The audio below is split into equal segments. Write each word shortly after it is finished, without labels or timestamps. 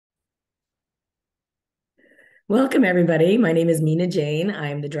Welcome, everybody. My name is Mina Jane.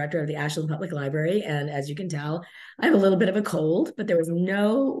 I'm the director of the Ashland Public Library. And as you can tell, I have a little bit of a cold, but there was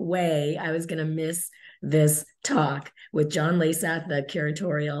no way I was going to miss this talk with John Leysath, the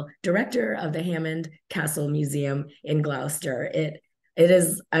curatorial director of the Hammond Castle Museum in Gloucester. It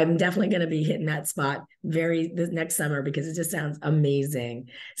is, I'm definitely going to be hitting that spot this next summer because it just sounds amazing.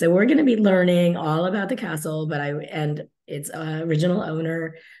 So we're going to be learning all about the castle, and its original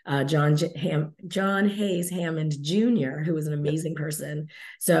owner, John Hays Hammond Jr., who was an Yep. amazing person.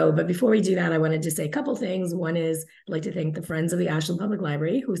 So, but before we do that, I wanted to say a couple things. One is I'd like to thank the Friends of the Ashland Public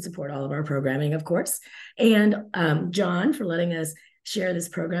Library, who support all of our programming, of course, and John for letting us share this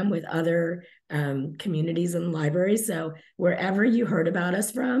program with other communities and libraries. So wherever you heard about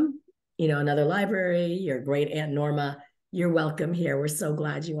us from, another library, your great Aunt Norma, you're welcome here. We're so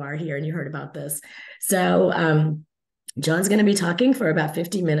glad you are here and you heard about this. So John's going to be talking for about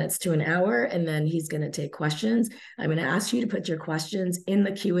 50 minutes to an hour, and then he's going to take questions. I'm going to ask you to put your questions in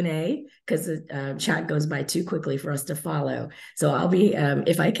the Q&A because the chat goes by too quickly for us to follow. So I'll be,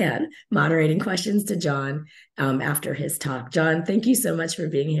 if I can, moderating questions to John after his talk. John, thank you so much for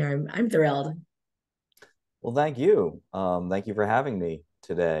being here. I'm thrilled. Well, thank you. Thank you for having me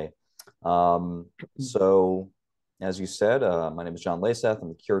today. Um, so, as you said, my name is John Leysath. I'm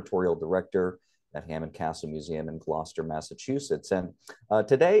the curatorial director at Hammond Castle Museum in Gloucester, Massachusetts. And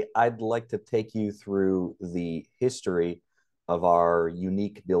today I'd like to take you through the history of our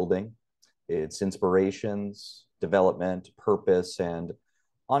unique building, its inspirations, development, purpose, and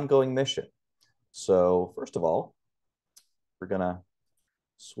ongoing mission. So, first of all, we're going to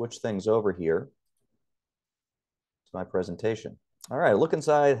switch things over here to my presentation. All right, look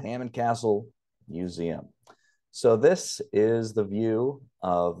inside Hammond Castle Museum. So this is the view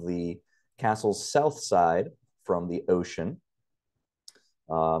of the castle's south side from the ocean.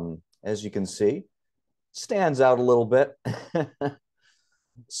 As you can see, stands out a little bit.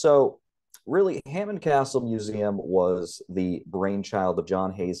 So really, Hammond Castle Museum was the brainchild of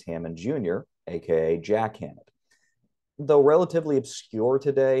John Hays Hammond Jr., aka Jack Hammond. Though relatively obscure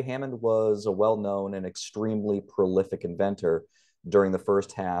today, Hammond was a well-known and extremely prolific inventor during the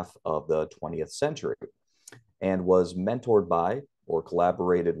first half of the 20th century and was mentored by or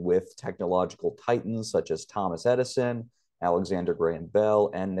collaborated with technological titans such as Thomas Edison, Alexander Graham Bell,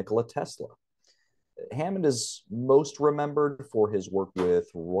 and Nikola Tesla. Hammond is most remembered for his work with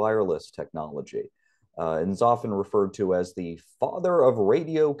wireless technology and is often referred to as the father of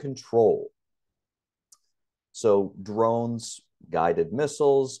radio control. So drones, guided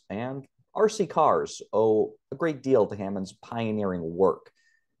missiles, and RC cars owe a great deal to Hammond's pioneering work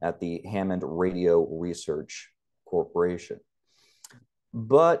at the Hammond Radio Research Corporation.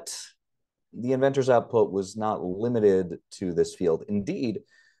 But the inventor's output was not limited to this field. Indeed,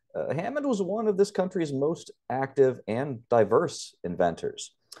 Hammond was one of this country's most active and diverse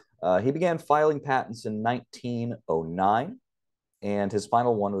inventors. He began filing patents in 1909, and his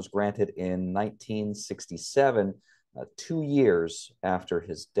final one was granted in 1967, 2 years after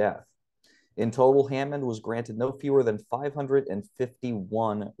his death. In total, Hammond was granted no fewer than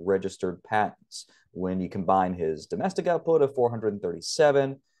 551 registered patents when you combine his domestic output of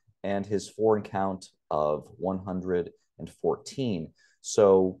 437 and his foreign count of 114.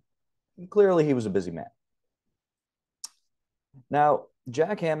 So clearly he was a busy man. Now,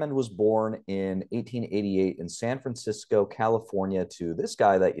 Jack Hammond was born in 1888 in San Francisco, California, to this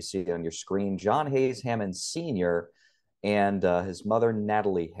guy that you see on your screen, John Hays Hammond Sr., and his mother,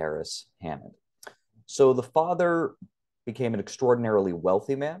 Natalie Harris Hammond. So the father became an extraordinarily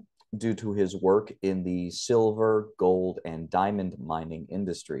wealthy man due to his work in the silver, gold, and diamond mining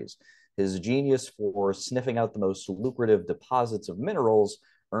industries. His genius for sniffing out the most lucrative deposits of minerals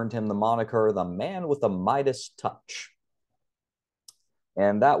earned him the moniker the man with the Midas touch.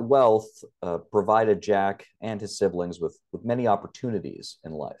 And that wealth provided Jack and his siblings with many opportunities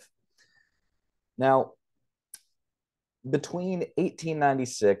in life. Now, between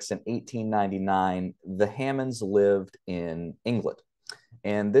 1896 and 1899, the Hammonds lived in England.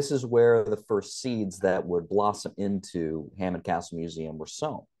 And this is where the first seeds that would blossom into Hammond Castle Museum were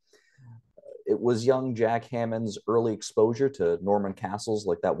sown. It was young Jack Hammond's early exposure to Norman castles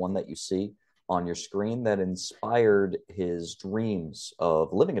like that one that you see on your screen that inspired his dreams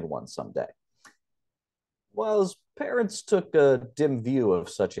of living in one someday. While his parents took a dim view of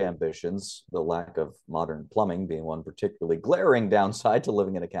such ambitions, the lack of modern plumbing being one particularly glaring downside to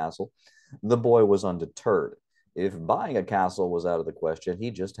living in a castle, the boy was undeterred. If buying a castle was out of the question,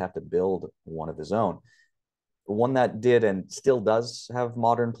 he'd just have to build one of his own. One that did and still does have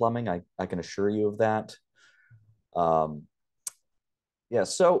modern plumbing, I can assure you of that. Um, Yeah,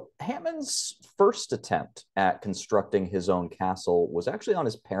 so Hammond's first attempt at constructing his own castle was actually on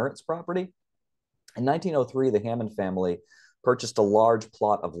his parents' property. In 1903, the Hammond family purchased a large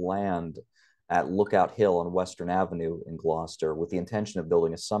plot of land at Lookout Hill on Western Avenue in Gloucester with the intention of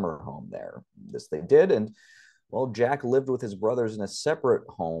building a summer home there. This they did, and well, Jack lived with his brothers in a separate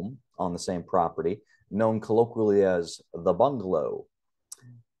home on the same property, known colloquially as the bungalow.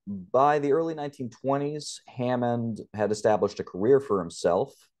 By the early 1920s, Hammond had established a career for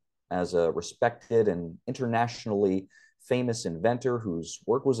himself as a respected and internationally famous inventor whose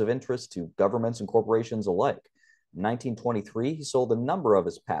work was of interest to governments and corporations alike. In 1923, he sold a number of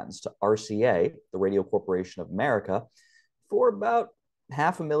his patents to RCA, the Radio Corporation of America, for about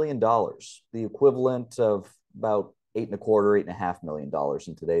 $500,000, the equivalent of about eight and a quarter, $8.5 million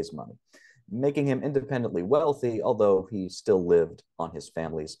in today's money, making him independently wealthy, although he still lived on his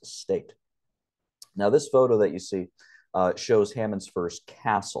family's estate. Now, this photo that you see shows Hammond's first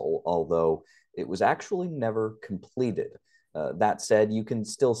castle, although it was actually never completed. That said, you can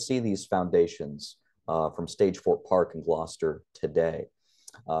still see these foundations from Stagefort Park in Gloucester today.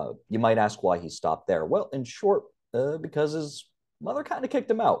 You might ask why he stopped there. Well, in short, because his mother kind of kicked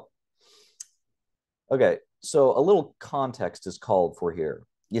him out. Okay, so a little context is called for here.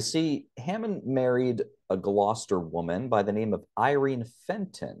 You see, Hammond married a Gloucester woman by the name of Irene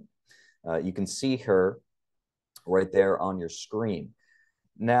Fenton. You can see her right there on your screen.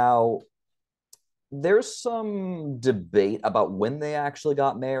 Now, there's some debate about when they actually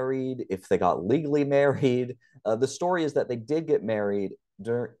got married, if they got legally married. The story is that they did get married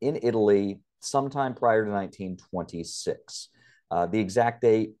in Italy sometime prior to 1926. The exact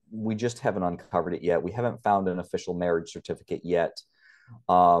date, we just haven't uncovered it yet. We haven't found an official marriage certificate yet.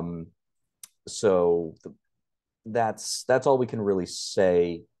 So that's all we can really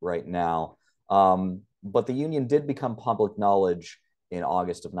say right now. But the union did become public knowledge in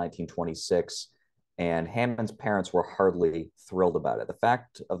August of 1926, and Hammond's parents were hardly thrilled about it. The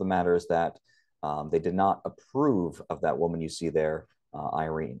fact of the matter is that they did not approve of that woman you see there,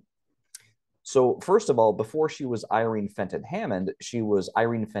 Irene. So first of all, before she was Irene Fenton Hammond, she was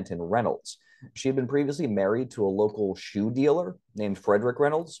Irene Fenton Reynolds. She had been previously married to a local shoe dealer named Frederick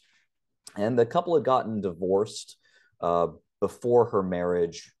Reynolds, and the couple had gotten divorced before her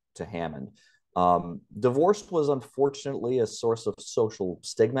marriage to Hammond. Divorce was unfortunately a source of social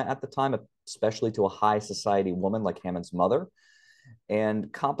stigma at the time, especially to a high society woman like Hammond's mother.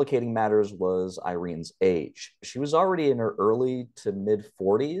 And complicating matters was Irene's age. She was already in her early to mid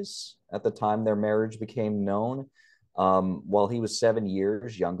 40s at the time their marriage became known, while he was 7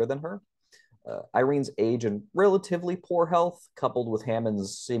 years younger than her. Irene's age and relatively poor health, coupled with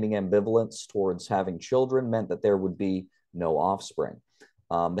Hammond's seeming ambivalence towards having children, meant that there would be no offspring.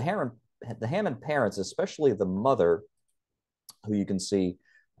 The Hammond parents, especially the mother, who you can see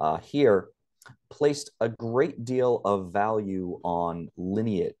here, placed a great deal of value on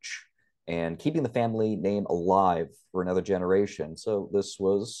lineage and keeping the family name alive for another generation. So this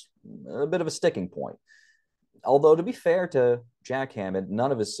was a bit of a sticking point. Although, to be fair to Jack Hammond,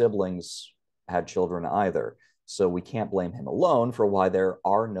 none of his siblings had children either. So we can't blame him alone for why there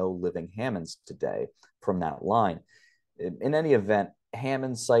are no living Hammonds today from that line. In any event,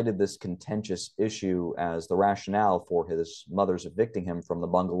 Hammond cited this contentious issue as the rationale for his mother's evicting him from the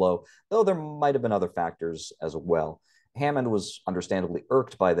bungalow, though there might have been other factors as well. Hammond was understandably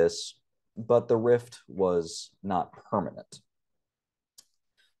irked by this, but the rift was not permanent.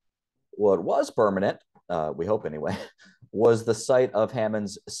 What was permanent, we hope anyway, was the site of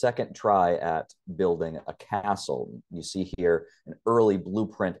Hammond's second try at building a castle. You see here an early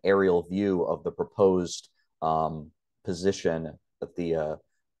blueprint aerial view of the proposed position that the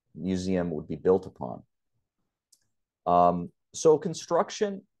museum would be built upon. So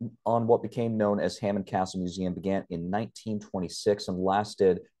construction on what became known as Hammond Castle Museum began in 1926 and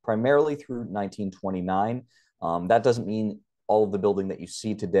lasted primarily through 1929. That doesn't mean all of the building that you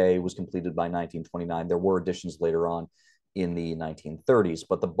see today was completed by 1929. There were additions later on in the 1930s,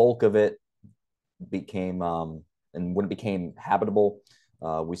 but the bulk of it became, and when it became habitable,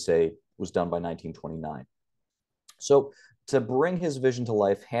 we say was done by 1929. So to bring his vision to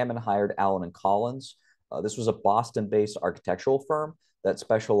life, Hammond hired Allen and Collins. This was a Boston-based architectural firm that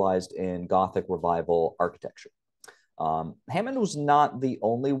specialized in Gothic revival architecture. Hammond was not the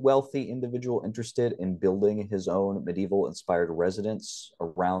only wealthy individual interested in building his own medieval-inspired residence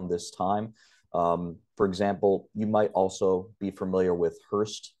around this time. For example, you might also be familiar with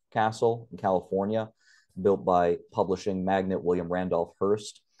Hearst Castle in California, built by publishing magnate William Randolph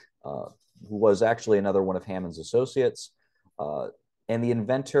Hearst, who was actually another one of Hammond's associates. And the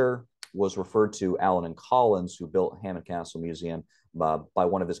inventor was referred to Allen and Collins, who built Hammond Castle Museum, by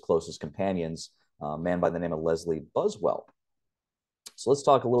one of his closest companions, a man by the name of Leslie Boswell. So let's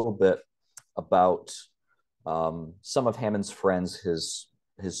talk a little bit about some of Hammond's friends,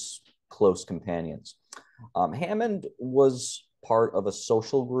 his close companions. Hammond was part of a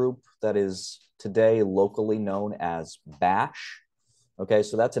social group that is today locally known as BASH. Okay,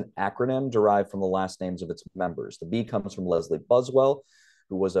 so that's an acronym derived from the last names of its members. The B comes from Leslie Boswell,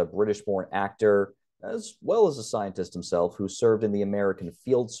 who was a British-born actor, as well as a scientist himself, who served in the American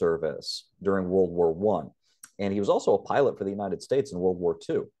Field Service during World War I. And he was also a pilot for the United States in World War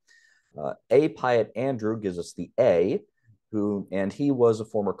II. A. Piatt Andrew gives us the A, and he was a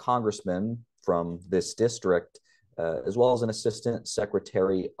former congressman from this district, as well as an assistant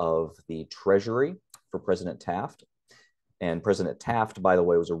secretary of the Treasury for President Taft. And President Taft, by the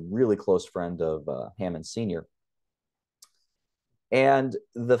way, was a really close friend of Hammond Sr. And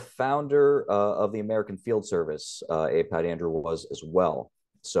the founder of the American Field Service, A. Piatt Andrew, was as well.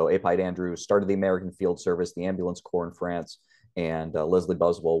 So A. Piatt Andrew started the American Field Service, the Ambulance Corps in France, and Leslie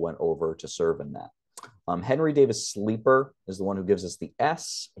Boswell went over to serve in that. Henry Davis Sleeper is the one who gives us the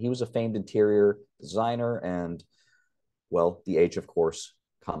S. He was a famed interior designer, and, well, the H, of course,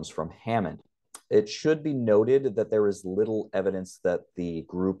 comes from Hammond. It should be noted that there is little evidence that the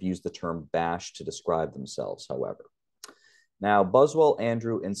group used the term BASH to describe themselves, however. Now, Boswell,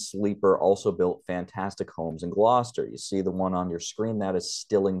 Andrew, and Sleeper also built fantastic homes in Gloucester. You see the one on your screen, that is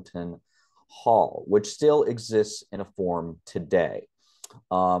Stillington Hall, which still exists in a form today.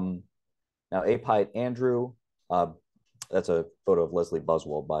 Now, A. Piatt Andrew, that's a photo of Leslie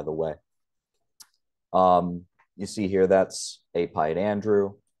Boswell, by the way. You see here, that's A. Piatt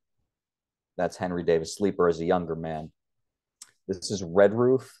Andrew. That's Henry Davis Sleeper as a younger man. This is Red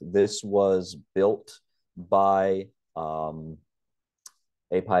Roof. This was built by A.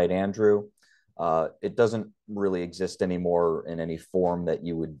 Piatt Andrew. It doesn't really exist anymore in any form that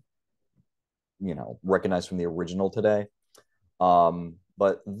you would, recognize from the original today.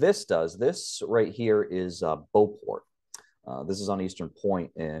 But this does. This right here is Beauport. This is on Eastern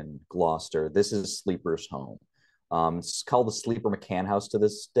Point in Gloucester. This is Sleeper's home. It's called the Sleeper McCann House to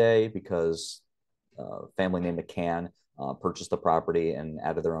this day because family named McCann purchased the property and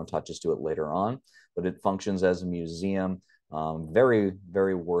added their own touches to it later on. But it functions as a museum. Very,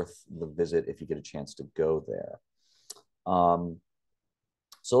 very worth the visit if you get a chance to go there.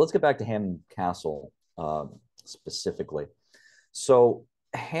 So let's get back to Hammond Castle specifically. So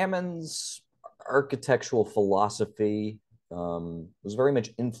Hammond's architectural philosophy was very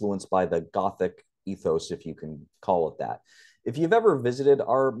much influenced by the Gothic ethos, if you can call it that. If you've ever visited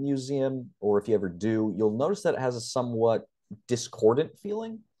our museum, or if you ever do, you'll notice that it has a somewhat discordant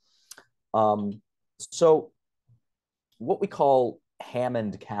feeling. So what we call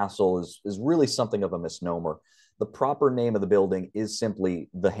Hammond Castle is really something of a misnomer. The proper name of the building is simply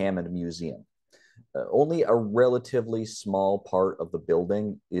the Hammond Museum. Only a relatively small part of the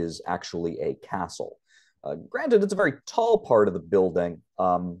building is actually a castle. Granted, it's a very tall part of the building,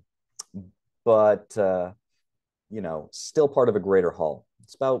 but still part of a greater hall.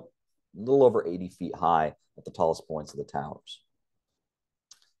 It's about a little over 80 feet high at the tallest points of the towers.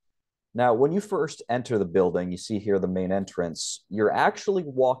 Now, when you first enter the building, you see here the main entrance, you're actually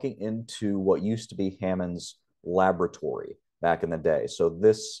walking into what used to be Hammond's laboratory back in the day. So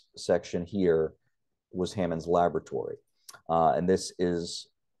this section here was Hammond's laboratory. And this is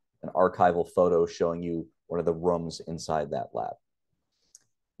an archival photo showing you one of the rooms inside that lab.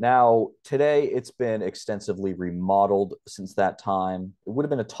 Now, today it's been extensively remodeled since that time. It would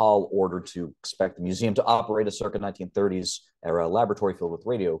have been a tall order to expect the museum to operate a circa 1930s era laboratory filled with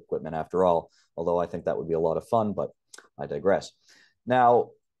radio equipment after all, although I think that would be a lot of fun, but I digress.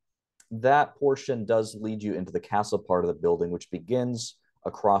 Now, that portion does lead you into the castle part of the building, which begins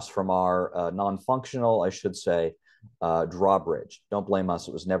across from our non-functional, I should say, drawbridge. Don't blame us,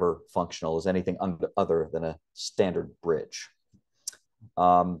 it was never functional as anything other than a standard bridge.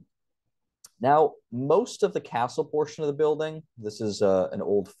 Now, most of the castle portion of the building, this is an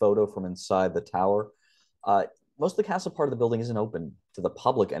old photo from inside the tower. Most of the castle part of the building isn't open to the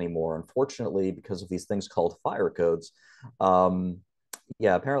public anymore, unfortunately, because of these things called fire codes.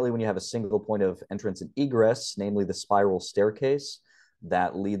 Yeah, apparently when you have a single point of entrance and egress, namely the spiral staircase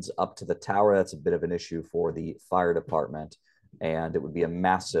that leads up to the tower, that's a bit of an issue for the fire department. And it would be a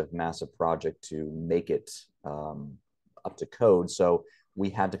massive, massive project to make it up to code. So we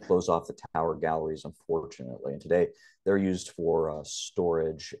had to close off the tower galleries, unfortunately. And today they're used for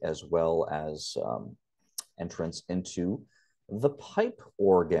storage as well as entrance into the pipe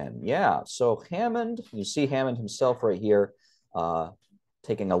organ. Yeah, so Hammond, you see Hammond himself right here.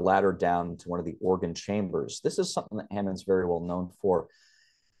 taking a ladder down to one of the organ chambers. This is something that Hammond's very well known for.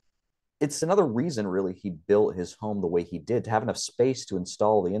 It's another reason, really, he built his home the way he did, to have enough space to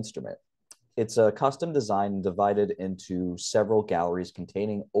install the instrument. It's a custom design and divided into several galleries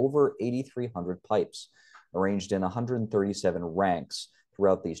containing over 8,300 pipes, arranged in 137 ranks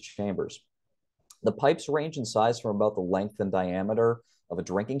throughout these chambers. The pipes range in size from about the length and diameter of a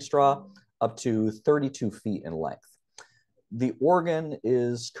drinking straw up to 32 feet in length. The organ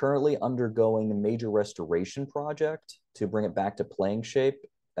is currently undergoing a major restoration project to bring it back to playing shape,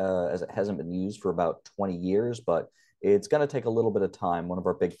 as it hasn't been used for about 20 years, but it's going to take a little bit of time. One of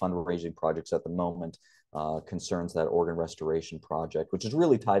our big fundraising projects at the moment concerns that organ restoration project, which is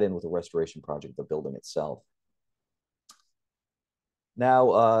really tied in with the restoration project of the building itself.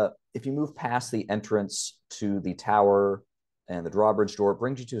 Now, if you move past the entrance to the tower and the drawbridge door, it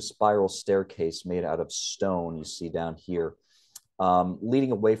brings you to a spiral staircase made out of stone you see down here,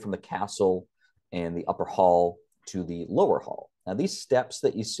 leading away from the castle and the upper hall to the lower hall. Now, these steps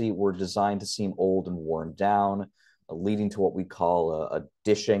that you see were designed to seem old and worn down, leading to what we call a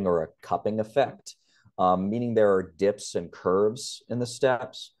dishing or a cupping effect, meaning there are dips and curves in the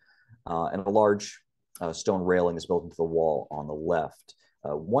steps, and a large stone railing is built into the wall on the left.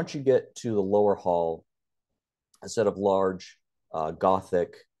 Once you get to the lower hall, a set of large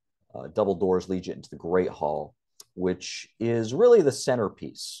Gothic double doors lead you into the Great Hall, which is really the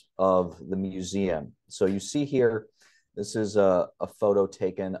centerpiece of the museum. So you see here, this is a photo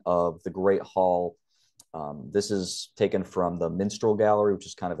taken of the Great Hall. This is taken from the Minstrel Gallery, which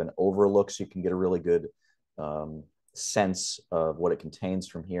is kind of an overlook, so you can get a really good sense of what it contains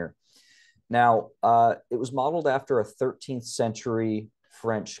from here. Now, it was modeled after a 13th century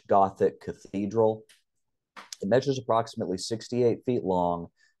French Gothic cathedral. It measures approximately 68 feet long,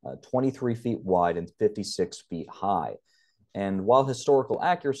 23 feet wide, and 56 feet high. And while historical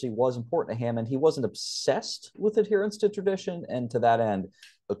accuracy was important to Hammond, he wasn't obsessed with adherence to tradition, and to that end,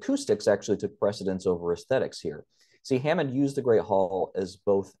 acoustics actually took precedence over aesthetics here. See, Hammond used the Great Hall as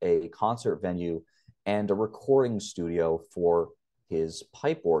both a concert venue and a recording studio for his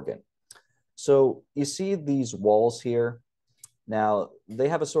pipe organ. So you see these walls here. Now, they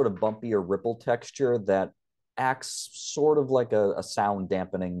have a sort of bumpy or ripple texture that acts sort of like a sound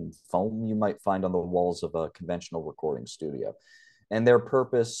dampening foam you might find on the walls of a conventional recording studio. And their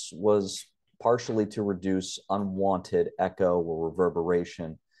purpose was partially to reduce unwanted echo or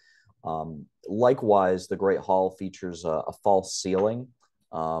reverberation. Likewise, the Great Hall features a false ceiling.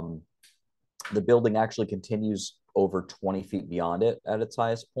 The building actually continues over 20 feet beyond it at its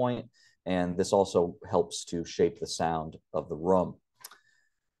highest point, and this also helps to shape the sound of the room.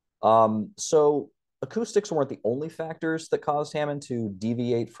 So acoustics weren't the only factors that caused Hammond to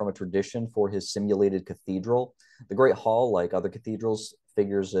deviate from a tradition for his simulated cathedral. The Great Hall, like other cathedrals,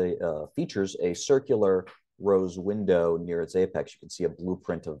 features a circular rose window near its apex. You can see a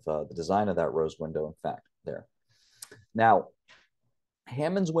blueprint of the design of that rose window, in fact, there. Now,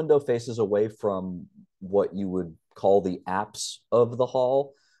 Hammond's window faces away from what you would call the apse of the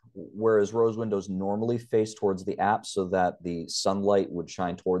hall, whereas rose windows normally face towards the apse so that the sunlight would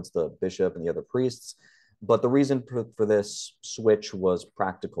shine towards the bishop and the other priests. But the reason for this switch was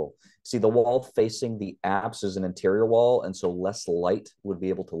practical. See, the wall facing the apse is an interior wall, and so less light would be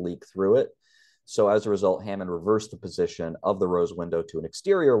able to leak through it. So as a result, Hammond reversed the position of the rose window to an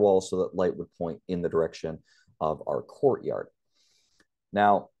exterior wall so that light would point in the direction of our courtyard.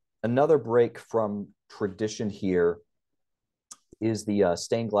 Now, another break from tradition here is the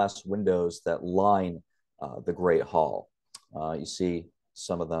stained glass windows that line the Great Hall. You see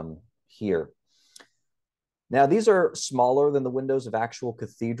some of them here. Now, these are smaller than the windows of actual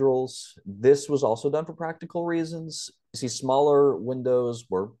cathedrals. This was also done for practical reasons. You see, smaller windows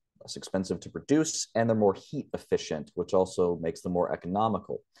were less expensive to produce, and they're more heat efficient, which also makes them more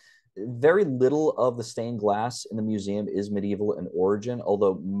economical. Very little of the stained glass in the museum is medieval in origin,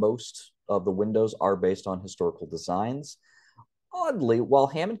 although most of the windows are based on historical designs. Oddly, while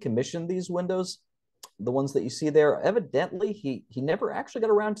Hammond commissioned these windows, the ones that you see there, evidently he never actually got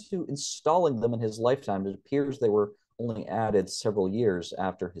around to installing them in his lifetime. It appears they were only added several years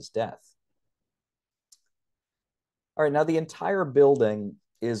after his death. All right, now the entire building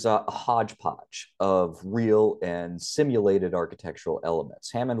is a hodgepodge of real and simulated architectural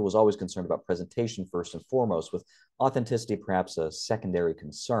elements. Hammond was always concerned about presentation first and foremost, with authenticity perhaps a secondary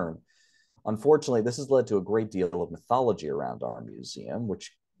concern. Unfortunately, this has led to a great deal of mythology around our museum,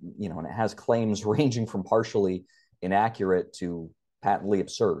 which, and it has claims ranging from partially inaccurate to patently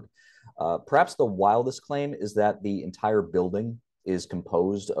absurd. Perhaps the wildest claim is that the entire building is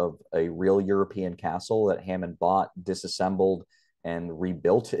composed of a real European castle that Hammond bought, disassembled, and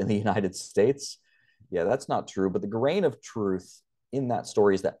rebuilt in the United States. Yeah, that's not true. But the grain of truth in that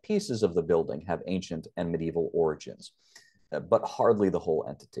story is that pieces of the building have ancient and medieval origins, but hardly the whole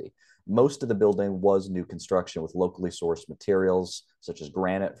entity. Most of the building was new construction with locally sourced materials, such as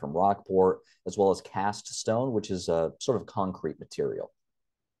granite from Rockport, as well as cast stone, which is a sort of concrete material.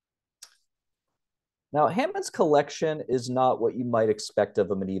 Now, Hammond's collection is not what you might expect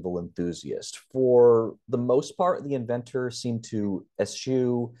of a medieval enthusiast. For the most part, the inventor seemed to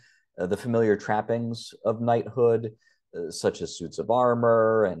eschew the familiar trappings of knighthood, such as suits of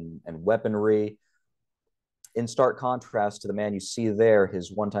armor and weaponry. In stark contrast to the man you see there,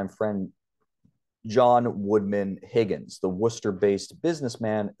 his one-time friend, John Woodman Higgins, the Worcester-based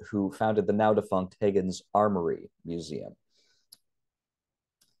businessman who founded the now-defunct Higgins Armory Museum.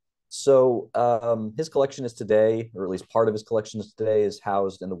 So his collection is today, or at least part of his collection is today, is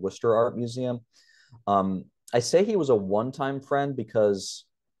housed in the Worcester Art Museum. I say he was a one-time friend because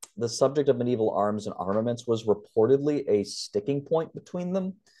the subject of medieval arms and armaments was reportedly a sticking point between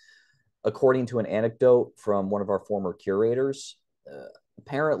them. According to an anecdote from one of our former curators,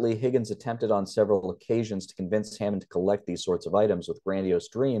 apparently Higgins attempted on several occasions to convince Hammond to collect these sorts of items with grandiose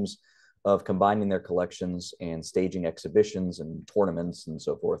dreams of combining their collections and staging exhibitions and tournaments and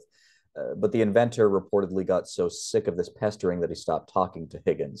so forth. But the inventor reportedly got so sick of this pestering that he stopped talking to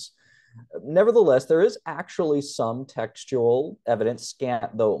Higgins. Nevertheless, there is actually some textual evidence,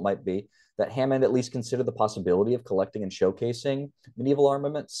 scant though it might be, that Hammond at least considered the possibility of collecting and showcasing medieval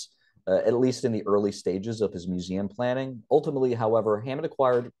armaments, at least in the early stages of his museum planning. Ultimately, however, Hammond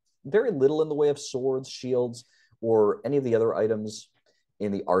acquired very little in the way of swords, shields, or any of the other items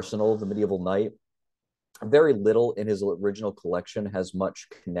in the arsenal of the medieval knight. Very little in his original collection has much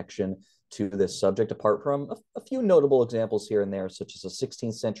connection to this subject, apart from a few notable examples here and there, such as a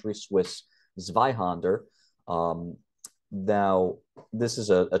 16th century Swiss Zweihander. Now, this is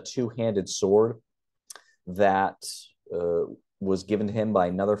a two-handed sword that was given to him by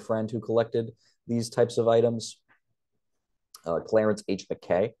another friend who collected these types of items, Clarence H.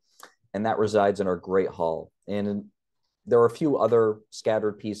 McKay, and that resides in our Great Hall. And there are a few other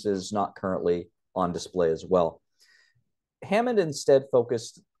scattered pieces not currently on display as well. Hammond instead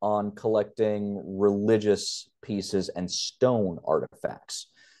focused on collecting religious pieces and stone artifacts.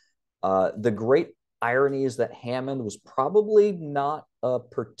 The great irony is that Hammond was probably not a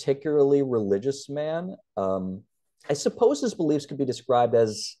particularly religious man. I suppose his beliefs could be described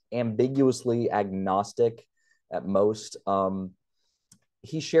as ambiguously agnostic at most.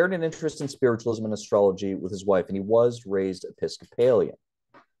 He shared an interest in spiritualism and astrology with his wife, and he was raised Episcopalian.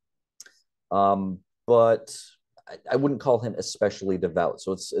 But I wouldn't call him especially devout.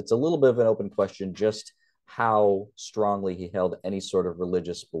 So it's a little bit of an open question just how strongly he held any sort of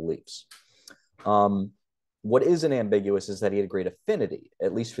religious beliefs. What isn't ambiguous is that he had a great affinity,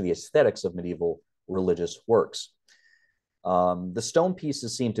 at least for the aesthetics of medieval religious works. The stone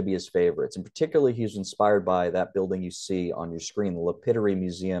pieces seem to be his favorites, and particularly he was inspired by that building you see on your screen, the Lapidary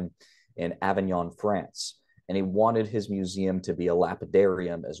Museum in Avignon, France. And he wanted his museum to be a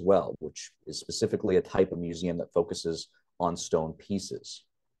lapidarium as well, which is specifically a type of museum that focuses on stone pieces.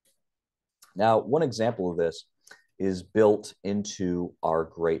 Now, one example of this is built into our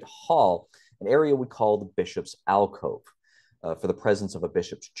Great Hall, an area we call the Bishop's Alcove, for the presence of a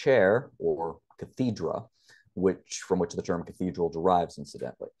bishop's chair or cathedra, from which the term cathedral derives,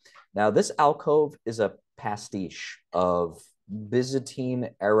 incidentally. Now, this alcove is a pastiche of Byzantine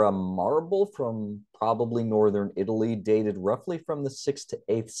era marble from probably northern Italy, dated roughly from the 6th to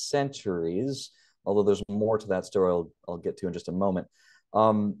 8th centuries, although there's more to that story I'll get to in just a moment.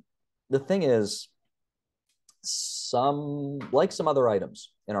 The thing is, like some other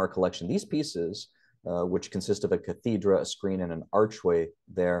items in our collection, these pieces, which consist of a cathedra, a screen, and an archway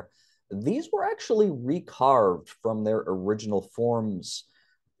there, these were actually recarved from their original forms,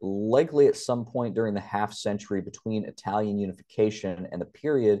 likely at some point during the half century between Italian unification and the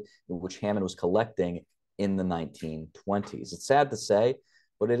period in which Hammond was collecting in the 1920s. It's sad to say,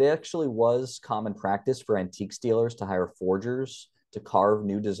 but it actually was common practice for antiques dealers to hire forgers to carve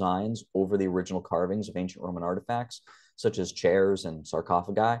new designs over the original carvings of ancient Roman artifacts, such as chairs and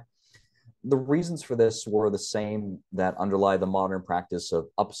sarcophagi. The reasons for this were the same that underlie the modern practice of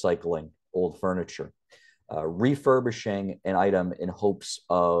upcycling old furniture. Refurbishing an item in hopes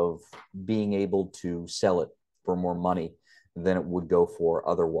of being able to sell it for more money than it would go for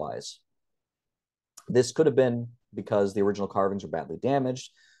otherwise. This could have been because the original carvings were badly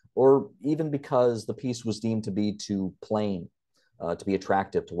damaged, or even because the piece was deemed to be too plain to be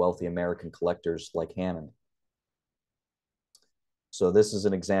attractive to wealthy American collectors like Hammond. So this is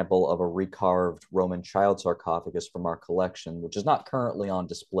an example of a recarved Roman child sarcophagus from our collection, which is not currently on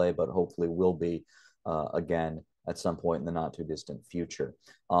display, but hopefully will be again at some point in the not too distant future.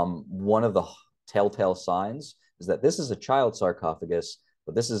 One of the telltale signs is that this is a child sarcophagus,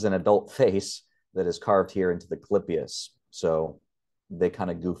 but this is an adult face that is carved here into the clypeus. So they kind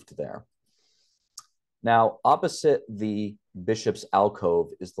of goofed there. Now, opposite the bishop's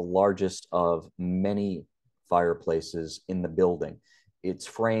alcove is the largest of many fireplaces in the building. Its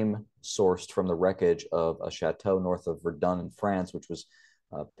frame sourced from the wreckage of a chateau north of Verdun in France, which was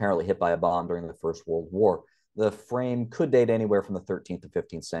apparently hit by a bomb during the First World War. The frame could date anywhere from the 13th to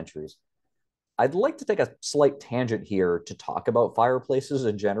 15th centuries. I'd like to take a slight tangent here to talk about fireplaces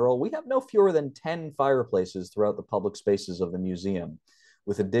in general. We have no fewer than 10 fireplaces throughout the public spaces of the museum,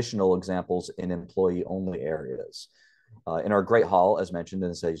 with additional examples in employee-only areas. In our Great Hall, as mentioned,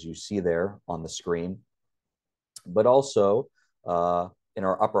 and as you see there on the screen, but also in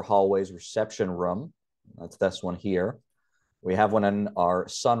our upper hallways reception room, that's this one here. We have one in our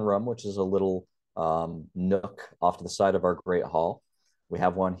sunroom, which is a little nook off to the side of our Great Hall. We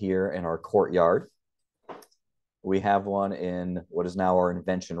have one here in our courtyard. We have one in what is now our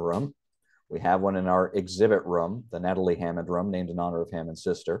invention room. We have one in our exhibit room, the Natalie Hammond room, named in honor of Hammond's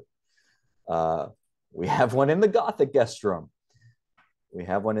sister. We have one in the Gothic guest room. We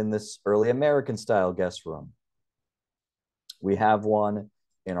have one in this early American style guest room. We have one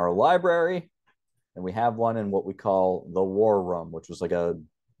in our library, and we have one in what we call the war room, which was like a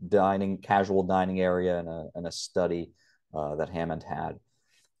casual dining area and a study that Hammond had.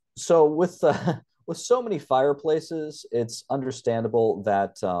 So with so many fireplaces, it's understandable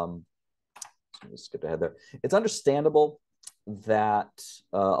that let me skip ahead there. It's understandable that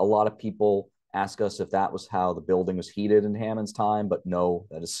a lot of people ask us if that was how the building was heated in Hammond's time, but no,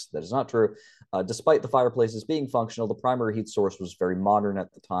 that is not true. Despite the fireplaces being functional, the primary heat source was very modern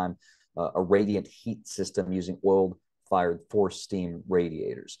at the time, a radiant heat system using oil-fired forced steam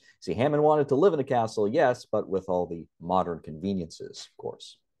radiators. See, Hammond wanted to live in a castle, yes, but with all the modern conveniences, of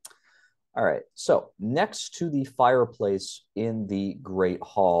course. All right, so next to the fireplace in the Great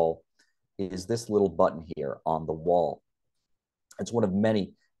Hall is this little button here on the wall. It's one of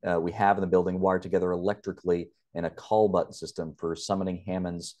many we have in the building, wired together electrically in a call button system for summoning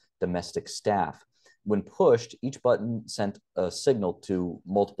Hammond's domestic staff. When pushed, each button sent a signal to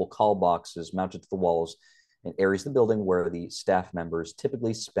multiple call boxes mounted to the walls in areas of the building where the staff members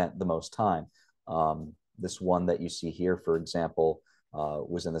typically spent the most time. This one that you see here, for example,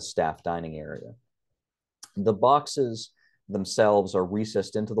 was in the staff dining area. The boxes themselves are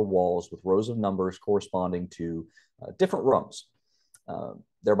recessed into the walls with rows of numbers corresponding to different rooms.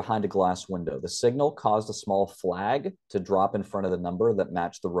 They're behind a glass window. The signal caused a small flag to drop in front of the number that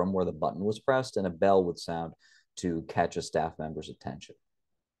matched the room where the button was pressed, and a bell would sound to catch a staff member's attention.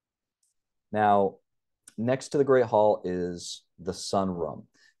 Now, next to the Great Hall is the sunroom.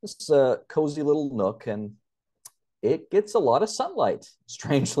 This is a cozy little nook, and it gets a lot of sunlight,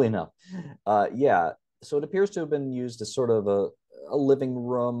 strangely enough. Yeah, so it appears to have been used as sort of a living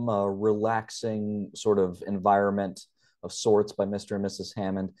room, a relaxing sort of environment of sorts by Mr. and Mrs.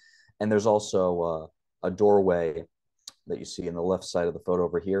 Hammond. And there's also a doorway that you see in the left side of the photo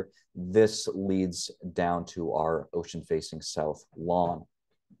over here. This leads down to our ocean-facing south lawn.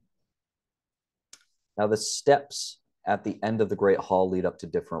 Now, the steps at the end of the Great Hall lead up to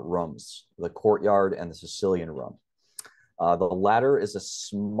different rooms, the courtyard and the Sicilian room. The latter is a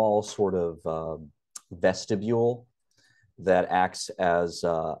small sort of vestibule that acts as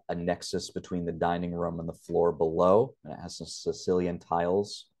a nexus between the dining room and the floor below. And it has some Sicilian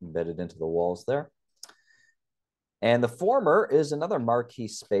tiles embedded into the walls there. And the former is another marquee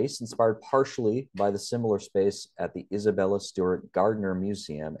space inspired partially by the similar space at the Isabella Stewart Gardner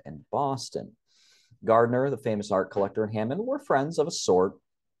Museum in Boston. Gardner, the famous art collector, and Hammond were friends of a sort.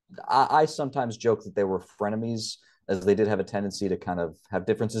 I sometimes joke that they were frenemies, as they did have a tendency to kind of have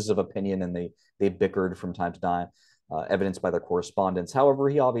differences of opinion, and they bickered from time to time, evidenced by their correspondence. However,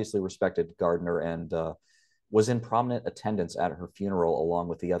 he obviously respected Gardner and was in prominent attendance at her funeral along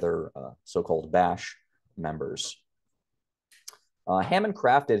with the other so-called Bash members. Hammond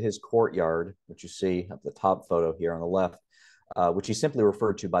crafted his courtyard, which you see at the top photo here on the left, which he simply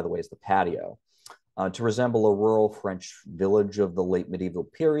referred to, by the way, as the patio, to resemble a rural French village of the late medieval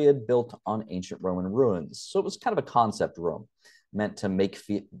period built on ancient Roman ruins. So it was kind of a concept room meant to make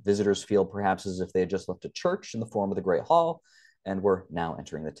visitors feel perhaps as if they had just left a church in the form of the Great Hall and were now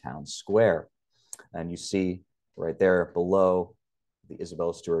entering the town square. And you see right there below the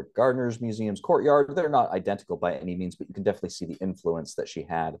Isabella Stewart Gardner's Museum's courtyard. They're not identical by any means, but you can definitely see the influence that she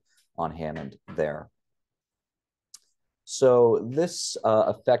had on Hammond there. So this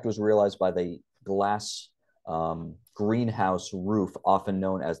effect was realized by the glass greenhouse roof, often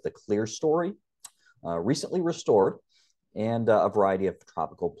known as the clear story, recently restored, and a variety of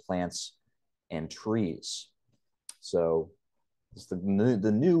tropical plants and trees. So it's the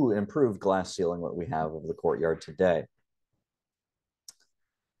new improved glass ceiling that we have of the courtyard today.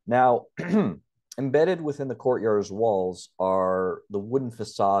 Now, embedded within the courtyard's walls are the wooden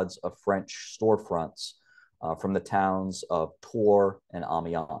facades of French storefronts from the towns of Tours and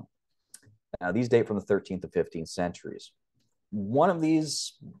Amiens. Now, these date from the 13th to 15th centuries. One of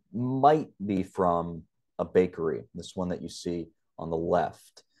these might be from a bakery, this one that you see on the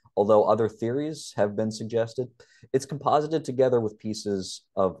left. Although other theories have been suggested, it's composited together with pieces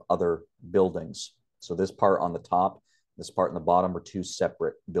of other buildings. So this part on the top, this part on the bottom are two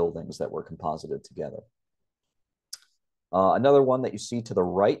separate buildings that were composited together. Another one that you see to the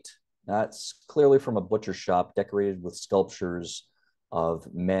right, that's clearly from a butcher shop decorated with sculptures of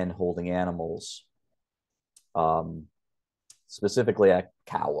men holding animals. Specifically a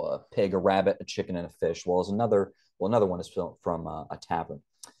cow, a pig, a rabbit, a chicken, and a fish, while another one is from a tavern.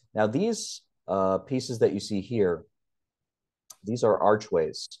 Now these pieces that you see here, these are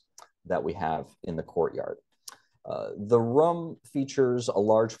archways that we have in the courtyard. The room features a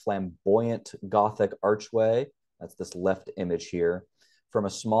large flamboyant Gothic archway, that's this left image here, from a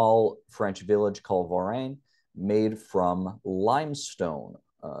small French village called Varennes, made from limestone.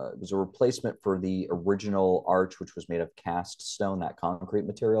 It was a replacement for the original arch, which was made of cast stone, that concrete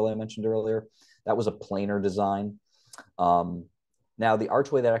material I mentioned earlier. That was a planar design. Now, the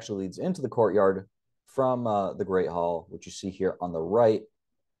archway that actually leads into the courtyard from the Great Hall, which you see here on the right,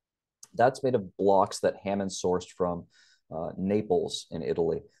 that's made of blocks that Hammond sourced from Naples in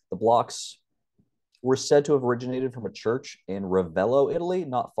Italy. The blocks were said to have originated from a church in Ravello, Italy,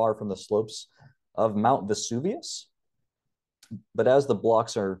 not far from the slopes of Mount Vesuvius. But as the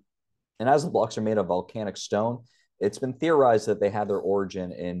blocks are made of volcanic stone, it's been theorized that they had their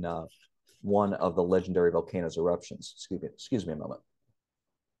origin in one of the legendary volcano's eruptions. Excuse me a moment.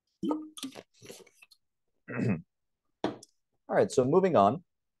 All right, so moving on.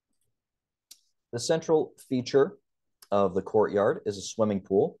 The central feature of the courtyard is a swimming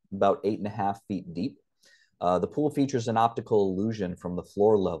pool, about 8.5 feet deep. The pool features an optical illusion from the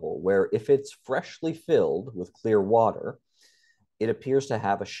floor level, where if it's freshly filled with clear water, it appears to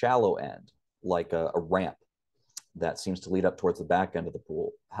have a shallow end, like a ramp that seems to lead up towards the back end of the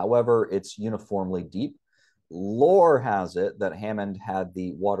pool. However, it's uniformly deep. Lore has it that Hammond had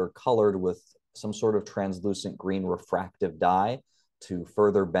the water colored with some sort of translucent green refractive dye to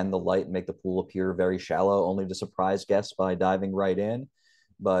further bend the light and make the pool appear very shallow, only to surprise guests by diving right in.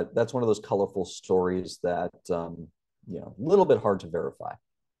 But that's one of those colorful stories that, a little bit hard to verify.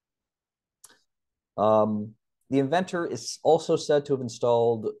 The inventor is also said to have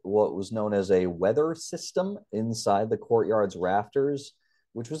installed what was known as a weather system inside the courtyard's rafters,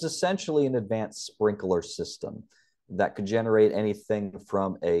 which was essentially an advanced sprinkler system that could generate anything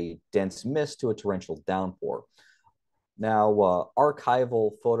from a dense mist to a torrential downpour. Now,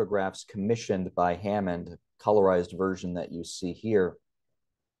 archival photographs commissioned by Hammond, colorized version that you see here,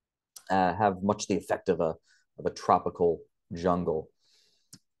 have much the effect of a tropical jungle.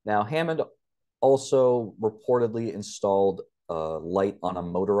 Now, Hammond also reportedly installed light on a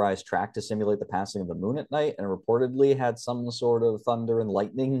motorized track to simulate the passing of the moon at night, and reportedly had some sort of thunder and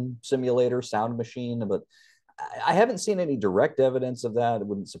lightning simulator sound machine, but I haven't seen any direct evidence of that. It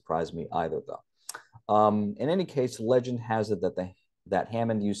wouldn't surprise me either, though. In any case, legend has it that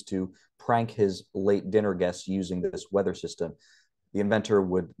Hammond used to prank his late dinner guests using this weather system. The inventor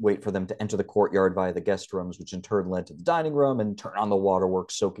would wait for them to enter the courtyard via the guest rooms, which in turn led to the dining room, and turn on the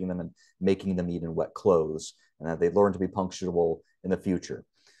waterworks, soaking them and making them eat in wet clothes, and that they'd learn to be punctual in the future.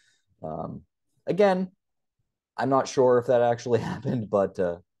 Again, I'm not sure if that actually happened, but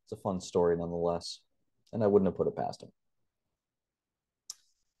it's a fun story nonetheless, and I wouldn't have put it past him.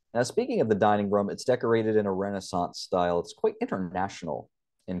 Now, speaking of the dining room, it's decorated in a Renaissance style. It's quite international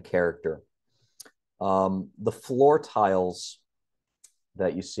in character. The floor tiles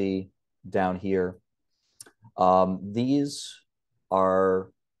that you see down here, these are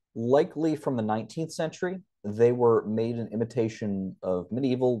likely from the 19th century. They were made in imitation of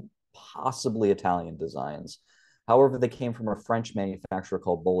medieval, possibly Italian designs. However, they came from a French manufacturer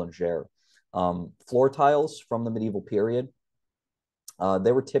called Boulanger. Floor tiles from the medieval period,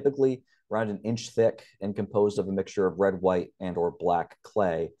 they were typically around an inch thick and composed of a mixture of red, white, and or black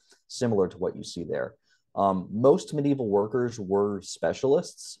clay, similar to what you see there. Most medieval workers were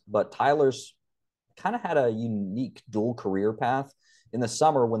specialists, but tilers kind of had a unique dual career path. In the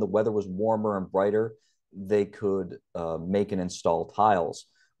summer, when the weather was warmer and brighter, they could make and install tiles.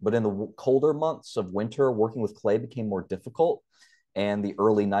 But in the colder months of winter, working with clay became more difficult, and the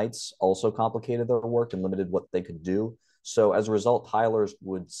early nights also complicated their work and limited what they could do. So as a result, tilers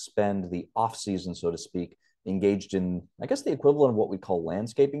would spend the off season, so to speak, engaged in, I guess, the equivalent of what we call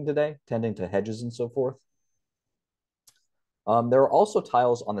landscaping today, tending to hedges and so forth. There are also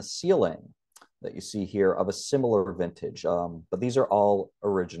tiles on the ceiling that you see here of a similar vintage, but these are all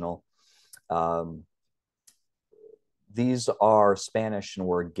original. These are Spanish and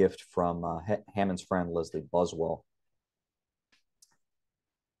were a gift from Hammond's friend, Leslie Buswell.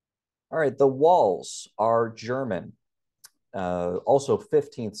 All right, the walls are German, also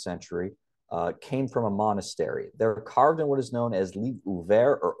 15th century, came from a monastery. They're carved in what is known as livre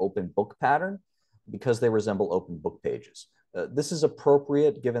ouvert or open book pattern because they resemble open book pages. This is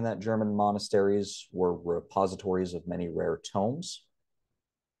appropriate given that German monasteries were repositories of many rare tomes.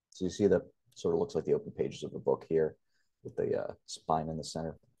 So you see that sort of looks like the open pages of a book here with the spine in the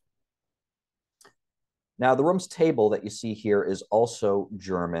center. Now, the room's table that you see here is also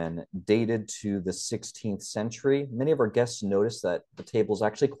German, dated to the 16th century. Many of our guests notice that the table is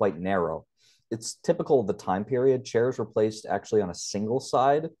actually quite narrow. It's typical of the time period. Chairs were placed actually on a single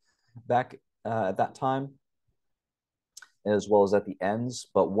side back at that time, as well as at the ends,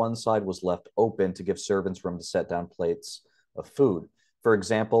 but one side was left open to give servants room to set down plates of food. For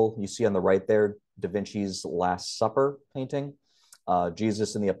example, you see on the right there, Da Vinci's Last Supper painting.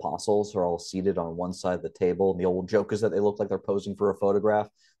 Jesus and the apostles are all seated on one side of the table. And the old joke is that they look like they're posing for a photograph,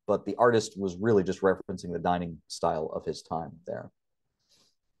 but the artist was really just referencing the dining style of his time there.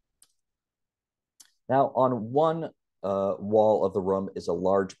 Now, on one wall of the room is a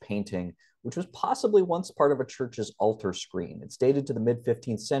large painting, which was possibly once part of a church's altar screen. It's dated to the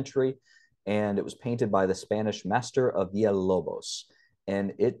mid-15th century, and it was painted by the Spanish master of Villalobos,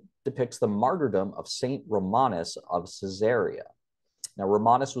 and it depicts the martyrdom of Saint Romanus of Caesarea. Now,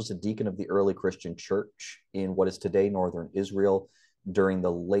 Romanus was a deacon of the early Christian church in what is today northern Israel during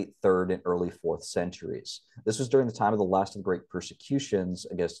the late 3rd and early 4th centuries. This was during the time of the last of the great persecutions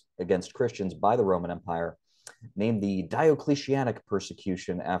against Christians by the Roman Empire, named the Diocletianic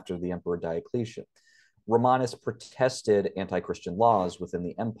persecution after the Emperor Diocletian. Romanus protested anti-Christian laws within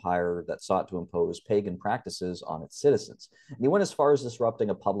the empire that sought to impose pagan practices on its citizens. And he went as far as disrupting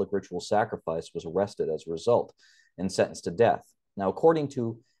a public ritual sacrifice, was arrested as a result, and sentenced to death. Now, according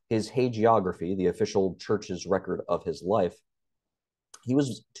to his hagiography, the official church's record of his life, he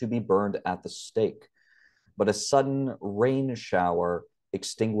was to be burned at the stake, but a sudden rain shower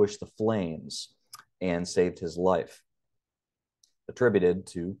extinguished the flames and saved his life, attributed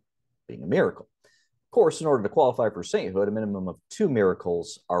to being a miracle. Of course, in order to qualify for sainthood, a minimum of 2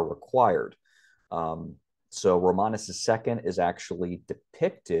 miracles are required. So Romanus II is actually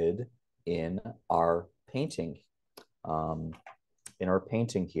depicted in our painting.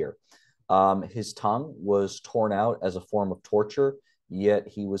 Here. His tongue was torn out as a form of torture, yet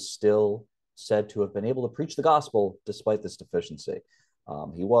he was still said to have been able to preach the gospel despite this deficiency.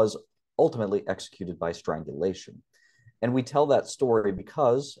 He was ultimately executed by strangulation. And we tell that story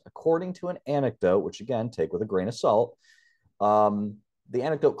because, according to an anecdote, which again, take with a grain of salt, the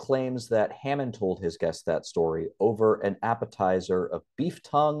anecdote claims that Hammond told his guests that story over an appetizer of beef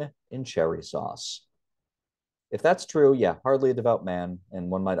tongue in cherry sauce. If that's true, yeah, hardly a devout man, and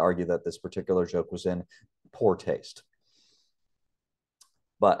one might argue that this particular joke was in poor taste.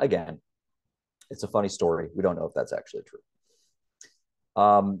 But again, it's a funny story. We don't know if that's actually true.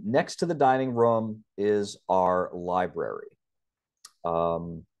 Next to the dining room is our library.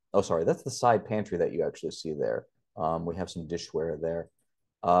 Oh, sorry, that's the side pantry that you actually see there. We have some dishware there.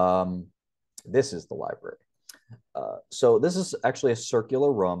 This is the library. So this is actually a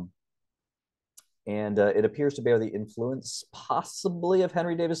circular room, and it appears to bear the influence possibly of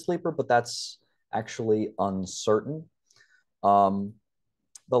Henry Davis Sleeper, but that's actually uncertain.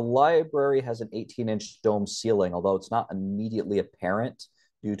 The library has an 18-inch dome ceiling, although it's not immediately apparent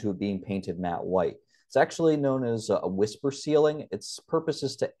due to it being painted matte white. It's actually known as a whisper ceiling. Its purpose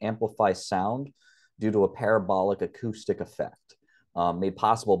is to amplify sound due to a parabolic acoustic effect made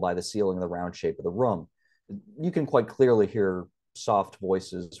possible by the ceiling and the round shape of the room. You can quite clearly hear soft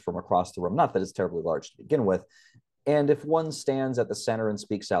voices from across the room, not that it's terribly large to begin with. And if one stands at the center and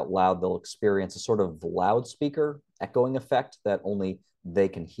speaks out loud, they'll experience a sort of loudspeaker echoing effect that only they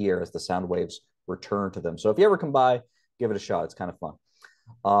can hear as the sound waves return to them. So if you ever come by, give it a shot. It's kind of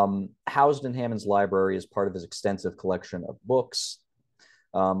fun. Housed in Hammond's library is part of his extensive collection of books.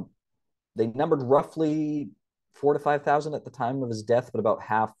 They numbered roughly 4,000 to 5,000 at the time of his death, but about